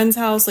new friend's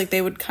house. Like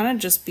they would kind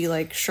of just be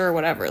like, sure,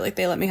 whatever. Like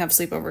they let me have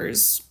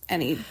sleepovers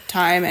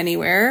anytime,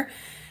 anywhere.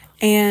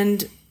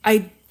 And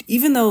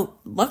even though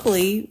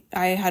luckily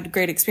I had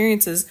great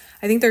experiences,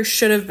 I think there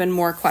should have been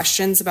more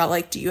questions about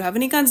like, do you have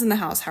any guns in the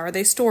house? How are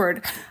they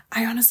stored?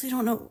 I honestly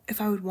don't know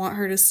if I would want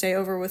her to stay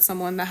over with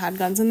someone that had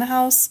guns in the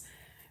house,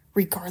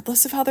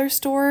 regardless of how they're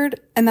stored.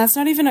 And that's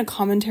not even a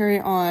commentary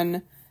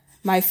on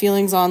my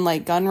feelings on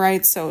like gun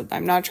rights, so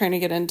I'm not trying to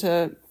get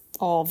into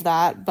all of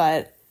that,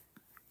 but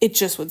it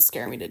just would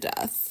scare me to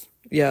death.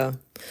 Yeah.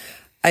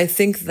 I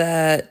think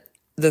that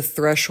the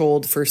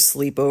threshold for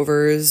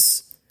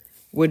sleepovers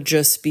would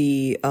just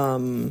be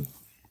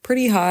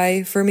pretty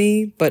high for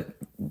me, but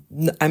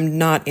I'm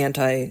not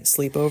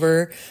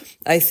anti-sleepover.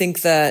 I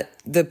think that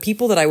the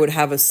people that I would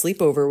have a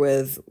sleepover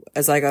with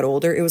as I got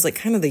older, it was like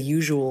kind of the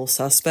usual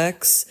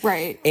suspects.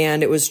 Right.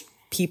 And it was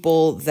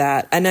people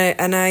that, and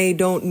I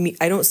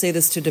don't say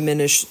this to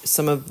diminish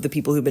some of the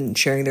people who've been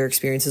sharing their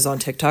experiences on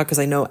TikTok, because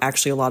I know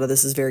actually a lot of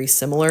this is very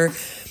similar,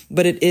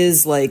 but it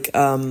is like,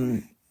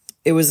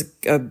 it was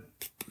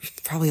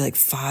probably like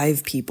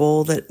 5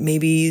 people that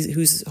maybe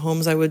whose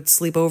homes I would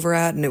sleep over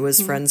at. And it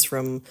was friends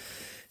from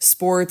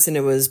sports, and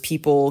it was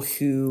people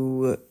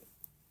who,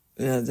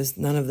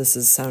 none of this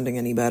is sounding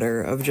any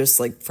better, of just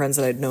like friends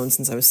that I'd known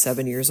since I was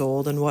 7 years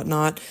old and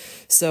whatnot.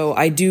 So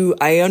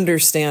I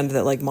understand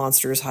that like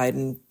monsters hide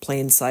in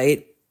plain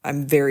sight.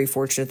 I'm very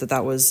fortunate that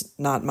that was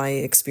not my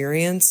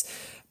experience.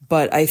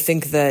 But I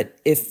think that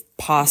if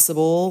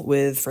possible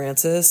with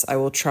Frances, we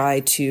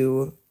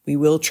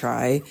will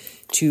try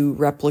to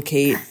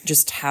replicate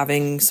just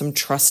having some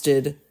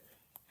trusted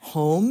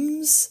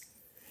homes.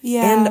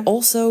 Yeah. And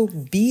also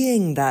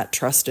being that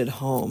trusted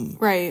home.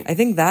 Right. I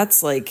think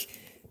that's like,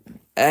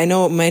 I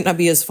know it might not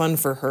be as fun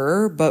for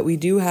her, but we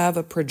do have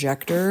a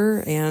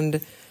projector,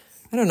 and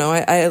I don't know.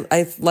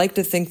 I like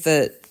to think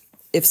that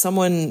if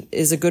someone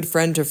is a good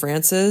friend to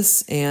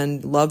Frances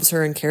and loves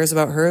her and cares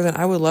about her, then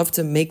I would love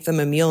to make them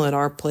a meal at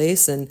our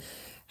place and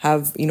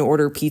have,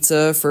 order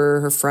pizza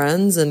for her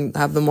friends and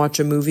have them watch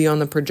a movie on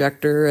the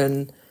projector.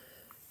 And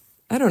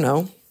I don't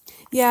know.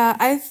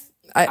 Yeah,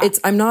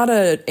 I'm not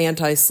an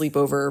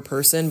anti-sleepover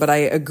person, but I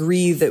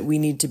agree that we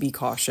need to be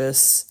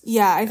cautious.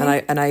 Yeah,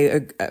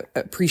 I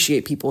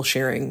appreciate people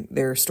sharing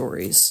their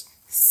stories.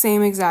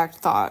 Same exact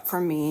thought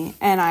from me.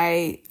 And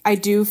I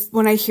do,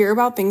 when I hear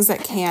about things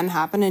that can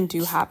happen and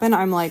do happen,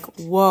 I'm like,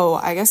 whoa,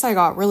 I guess I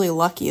got really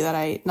lucky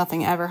that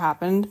nothing ever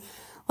happened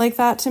like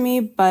that to me.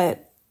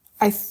 But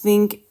I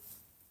think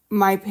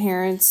my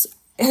parents,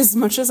 as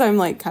much as I'm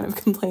like kind of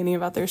complaining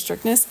about their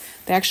strictness,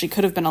 they actually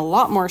could have been a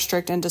lot more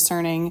strict and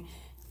discerning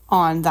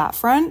on that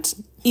front.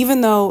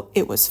 Even though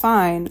it was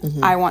fine,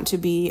 I want to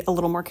be a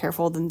little more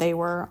careful than they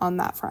were on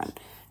that front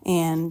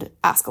and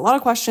ask a lot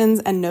of questions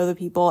and know the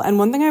people. And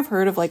one thing I've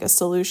heard of like a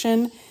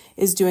solution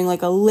is doing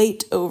like a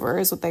late over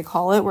is what they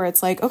call it, where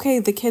it's like, okay,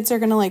 the kids are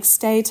going to like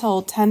stay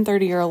till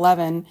 10:30 or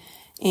 11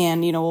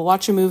 and, we'll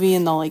watch a movie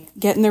and they'll like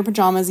get in their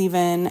pajamas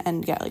even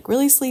and get like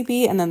really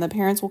sleepy. And then the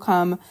parents will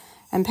come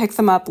and pick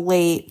them up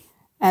late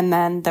and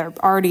then they're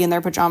already in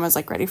their pajamas,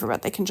 like ready for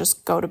bed. They can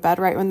just go to bed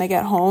right when they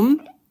get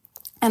home.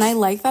 And I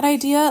like that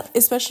idea,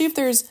 especially if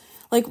there's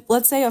like,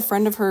 let's say a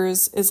friend of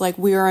hers is like,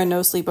 we are a no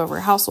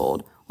sleepover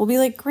household. We'll be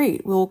like,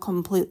 great. We'll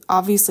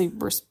obviously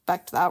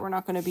respect that. We're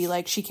not going to be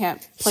like, she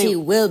can't play. She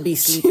will be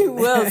sleeping. She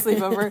will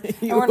sleep over.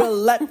 You will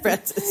let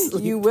Frances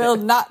sleep. You will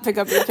not pick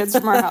up your kids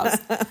from our house.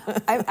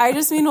 I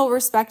just mean we'll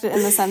respect it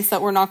in the sense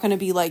that we're not going to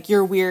be like,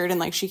 you're weird and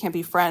like she can't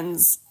be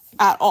friends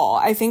at all.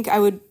 I think I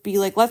would be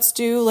like, let's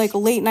do like a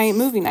late night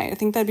movie night. I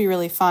think that'd be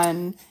really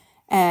fun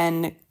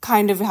and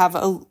kind of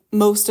have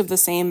most of the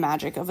same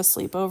magic of a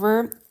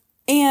sleepover.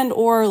 And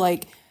or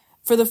like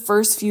for the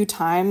first few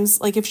times,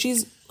 like if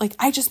she's like,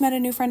 I just met a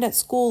new friend at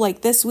school,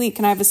 like this week,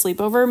 can I have a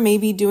sleepover?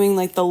 Maybe doing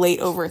like the late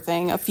over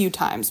thing a few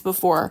times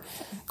before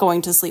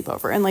going to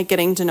sleepover and like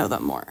getting to know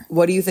them more.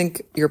 What do you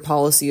think your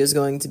policy is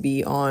going to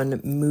be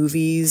on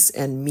movies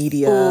and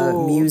media,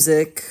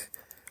 music,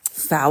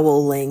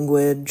 foul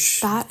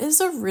language? That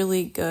is a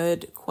really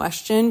good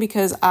question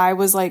because I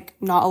was like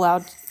not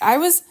allowed. I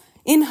was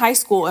in high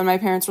school and my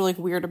parents were like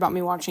weird about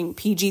me watching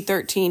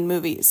PG-13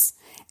 movies.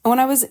 And when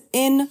I was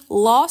in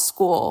law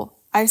school,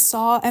 I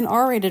saw an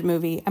R-rated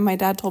movie, and my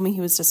dad told me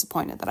he was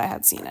disappointed that I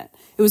had seen it.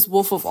 It was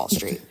Wolf of Wall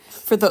Street,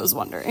 for those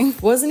wondering.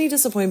 Wasn't he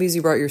disappointed because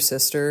you brought your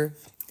sister,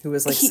 who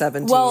was like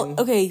 17? Well,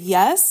 okay,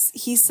 yes.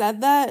 He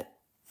said that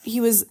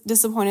he was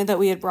disappointed that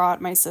we had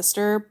brought my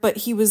sister, but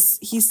he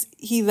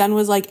then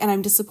was like, and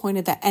I'm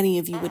disappointed that any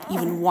of you would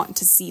even want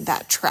to see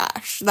that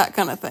trash, that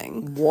kind of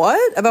thing.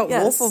 What? About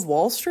Yes. Wolf of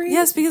Wall Street?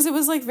 Yes, because it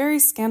was like very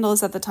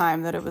scandalous at the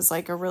time that it was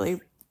like a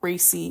really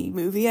racy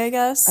movie, I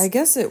guess. I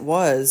guess it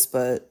was,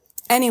 but...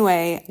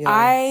 Anyway, yeah.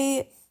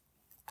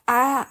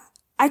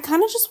 I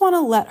kind of just want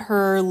to let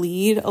her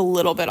lead a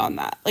little bit on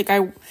that.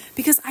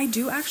 Because I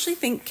do actually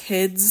think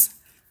kids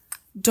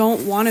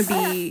don't want to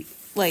be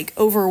like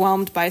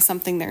overwhelmed by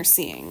something they're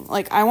seeing.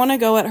 Like I want to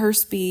go at her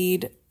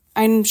speed.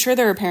 I'm sure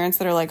there are parents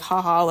that are like,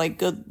 haha, like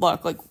good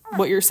luck. Like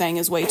what you're saying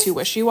is way too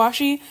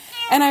wishy-washy.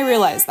 And I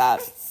realize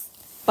that.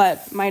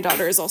 But my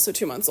daughter is also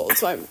 2 months old,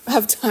 so I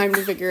have time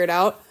to figure it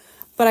out.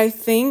 But I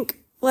think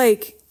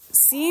like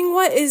seeing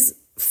what is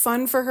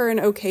fun for her and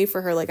okay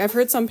for her. Like I've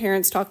heard some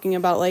parents talking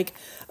about like,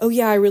 oh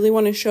yeah, I really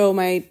want to show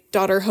my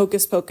daughter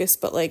Hocus Pocus,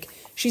 but like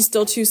she's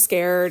still too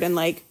scared and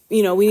like,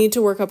 you know, we need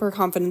to work up her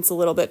confidence a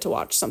little bit to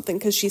watch something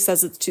because she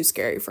says it's too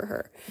scary for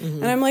her.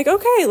 Mm-hmm. And I'm like,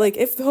 okay, like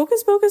if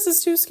Hocus Pocus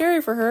is too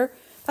scary for her,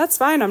 that's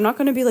fine. I'm not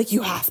going to be like,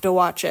 you have to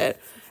watch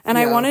it. And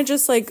I want to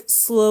just like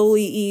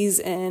slowly ease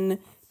in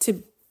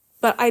to,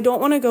 but I don't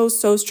want to go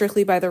so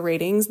strictly by the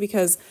ratings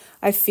because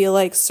I feel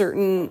like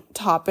certain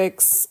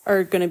topics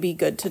are going to be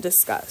good to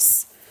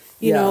discuss.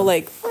 You know,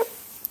 like,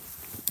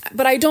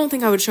 but I don't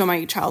think I would show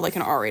my child like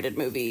an R-rated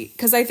movie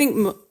because I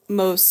think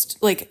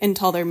most, like,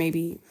 until they're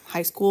maybe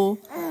high school,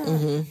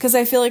 because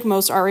I feel like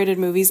most R-rated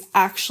movies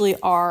actually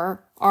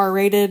are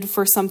R-rated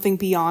for something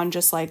beyond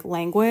just like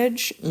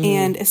language,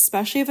 and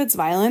especially if it's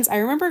violence. I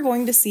remember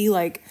going to see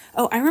I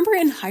remember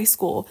in high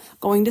school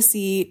going to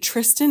see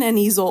Tristan and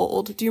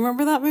Isolde. Do you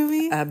remember that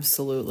movie?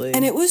 Absolutely.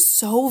 And it was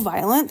so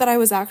violent that I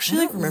was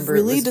actually like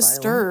really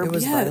disturbed. It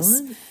was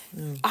violent?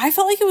 I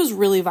felt like it was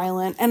really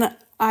violent, and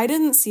I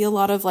didn't see a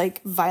lot of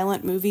like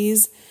violent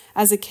movies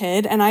as a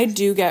kid, and I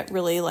do get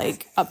really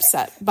like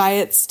upset by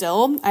it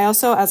still. I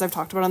also, as I've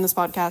talked about on this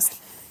podcast,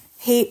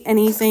 hate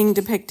anything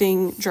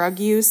depicting drug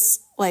use,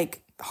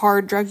 like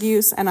hard drug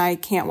use, and I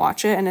can't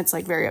watch it, and it's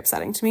like very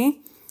upsetting to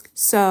me.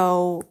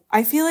 So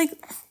I feel like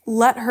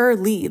let her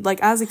lead.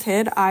 Like as a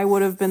kid, I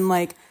would have been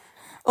like,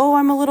 oh,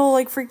 I'm a little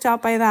like freaked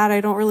out by that.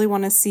 I don't really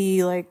want to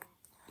see like,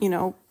 you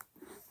know,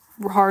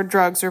 hard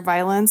drugs or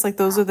violence. Like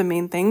those are the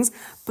main things.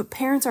 But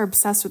parents are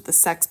obsessed with the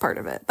sex part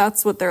of it.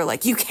 That's what they're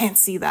like, you can't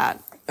see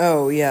that.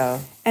 Oh, yeah.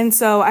 And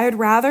so I'd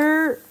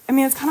rather, I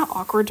mean, it's kind of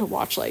awkward to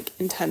watch like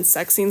intense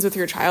sex scenes with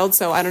your child.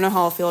 So I don't know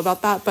how I'll feel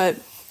about that, but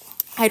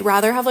I'd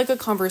rather have like a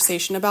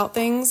conversation about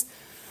things.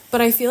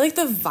 But I feel like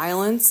the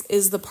violence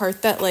is the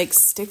part that like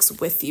sticks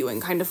with you and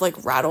kind of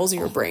like rattles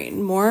your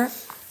brain more.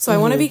 So I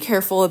want to be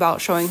careful about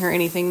showing her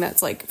anything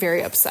that's like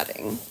very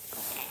upsetting.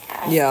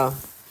 Yeah.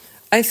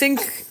 I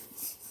think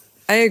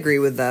I agree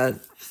with that.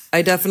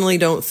 I definitely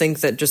don't think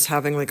that just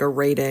having like a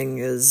rating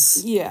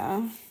is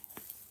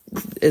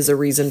a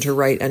reason to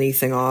write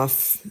anything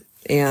off.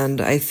 And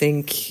I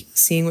think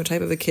seeing what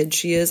type of a kid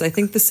she is, I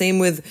think the same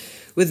with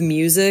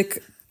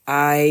music.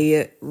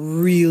 I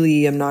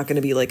really am not going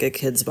to be like a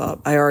kid's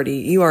bop.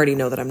 You already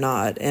know that I'm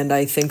not. And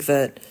I think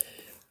that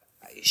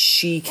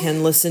she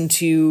can listen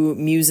to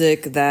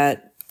music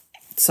that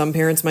some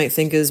parents might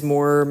think is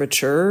more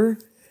mature.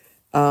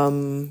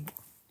 And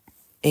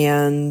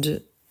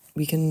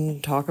we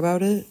can talk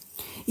about it.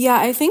 Yeah,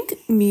 I think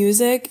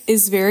music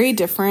is very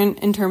different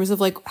in terms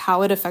of like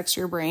how it affects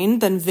your brain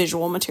than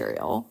visual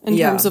material in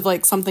terms of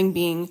like something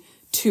being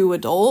too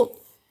adult.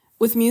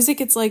 With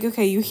music, it's like,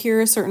 okay, you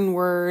hear a certain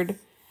word,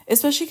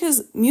 especially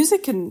because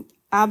music can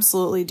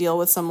absolutely deal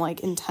with some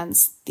like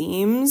intense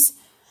themes.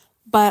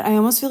 But I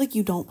almost feel like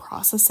you don't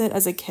process it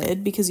as a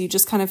kid because you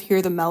just kind of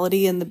hear the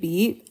melody and the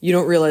beat. You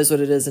don't realize what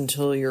it is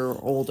until you're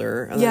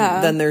older. And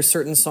then there's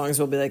certain songs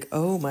will be like,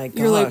 oh my gosh,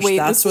 you're like, wait,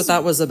 that's what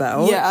that was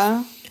about?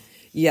 Yeah.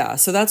 Yeah,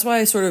 so that's why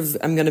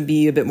I'm going to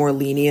be a bit more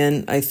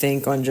lenient, I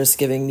think, on just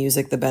giving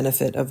music the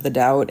benefit of the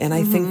doubt. And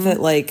I think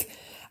that, like,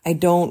 I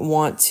don't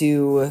want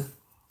to...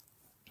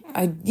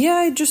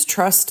 I just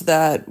trust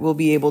that we'll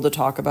be able to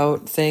talk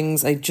about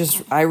things.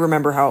 I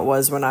remember how it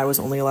was when I was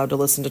only allowed to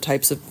listen to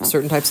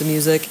certain types of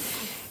music.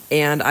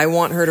 And I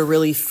want her to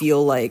really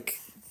feel like,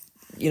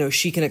 you know,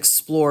 she can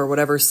explore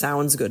whatever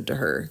sounds good to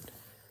her.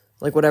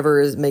 Like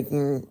whatever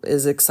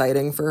is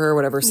exciting for her,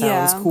 whatever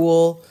sounds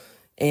cool,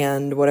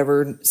 and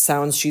whatever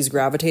sounds she's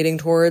gravitating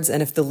towards.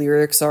 And if the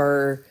lyrics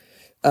are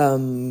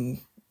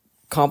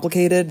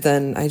complicated,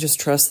 then I just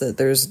trust that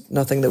there's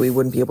nothing that we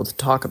wouldn't be able to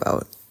talk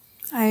about.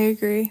 I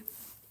agree.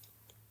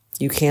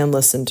 You can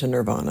listen to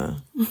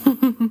Nirvana.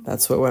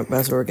 That's what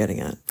we're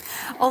getting at.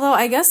 Although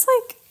I guess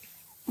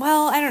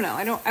I don't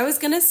know. I was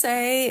going to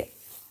say,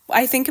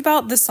 I think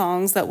about the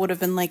songs that would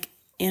have been like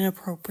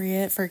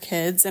inappropriate for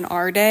kids in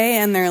our day,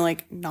 and they're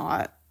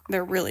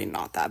really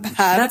not that bad.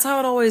 That's how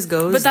it always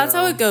goes. But that's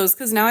how it goes.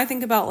 Because now I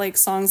think about like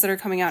songs that are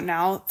coming out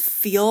now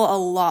feel a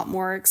lot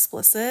more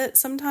explicit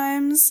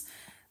sometimes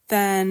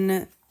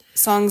than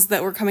songs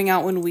that were coming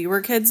out when we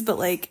were kids. But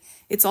like,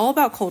 it's all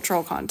about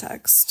cultural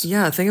context.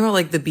 Yeah, think about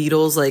like the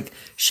Beatles, like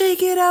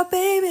 "Shake It Out,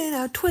 Baby,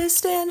 Now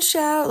Twist and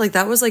Shout." Like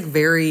that was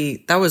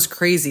that was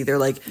crazy. They're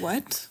like,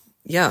 what?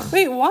 Yeah.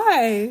 Wait,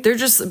 why?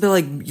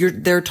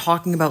 They're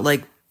talking about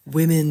like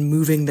women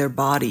moving their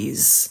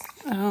bodies.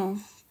 Oh.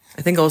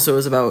 I think also it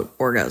was about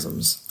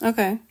orgasms.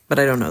 Okay. But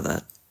I don't know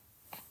that.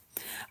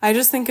 I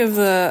just think of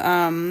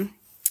the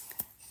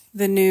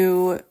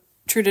new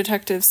True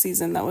Detective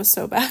season that was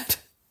so bad.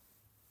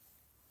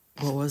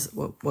 What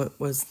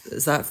was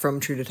is that from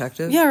True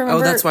Detective? Yeah, remember?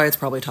 Oh, that's why it's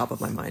probably top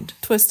of my mind.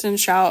 Twist and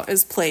Shout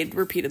is played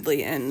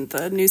repeatedly in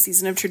the new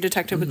season of True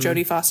Detective with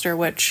Jodie Foster,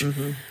 which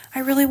I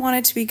really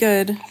wanted to be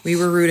good. We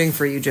were rooting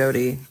for you,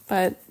 Jodie.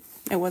 But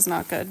it was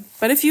not good.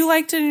 But if you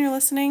liked it and you're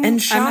listening, I'm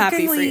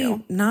happy for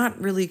you.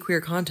 Not really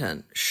queer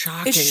content.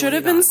 Shockingly, it should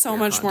have been so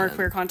much more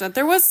queer content.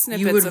 There was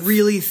snippets. You would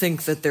really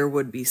think that there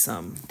would be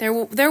some.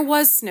 There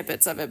was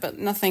snippets of it, but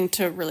nothing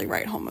to really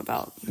write home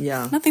about.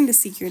 Yeah. Nothing to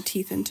sink your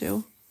teeth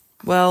into.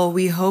 Well,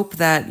 we hope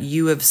that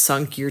you have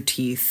sunk your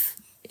teeth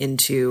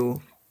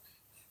into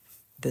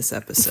this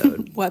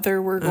episode.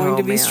 Whether we're going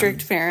to be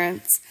strict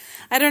parents.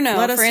 I don't know.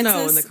 Let us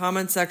know in the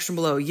comments section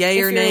below. Yay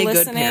or nay,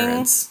 good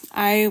parents.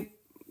 I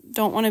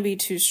don't want to be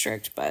too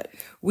strict, but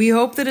we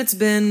hope that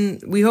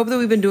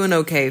we've been doing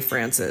okay,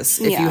 Francis.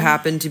 If you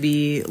happen to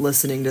be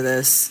listening to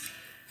this,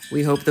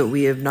 we hope that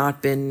we have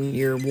not been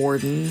your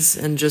wardens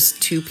and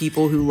just two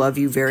people who love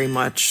you very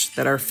much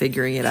that are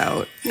figuring it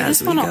out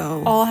as we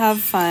go. All have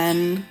fun.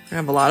 We're going to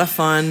have a lot of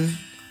fun,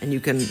 and you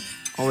can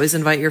always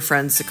invite your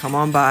friends to come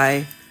on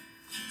by,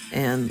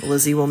 and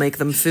Lizzie will make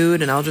them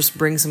food, and I'll just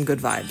bring some good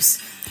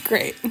vibes.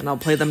 Great. And I'll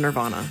play them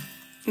Nirvana.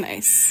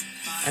 Nice.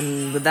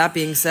 And with that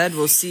being said,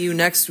 we'll see you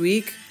next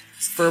week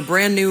for a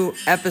brand new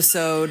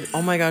episode.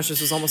 Oh my gosh,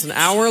 this was almost an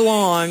hour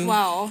long.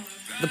 Wow.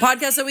 The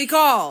podcast that we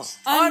call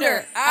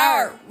Under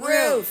Our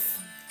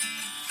Roof.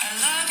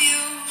 I love you.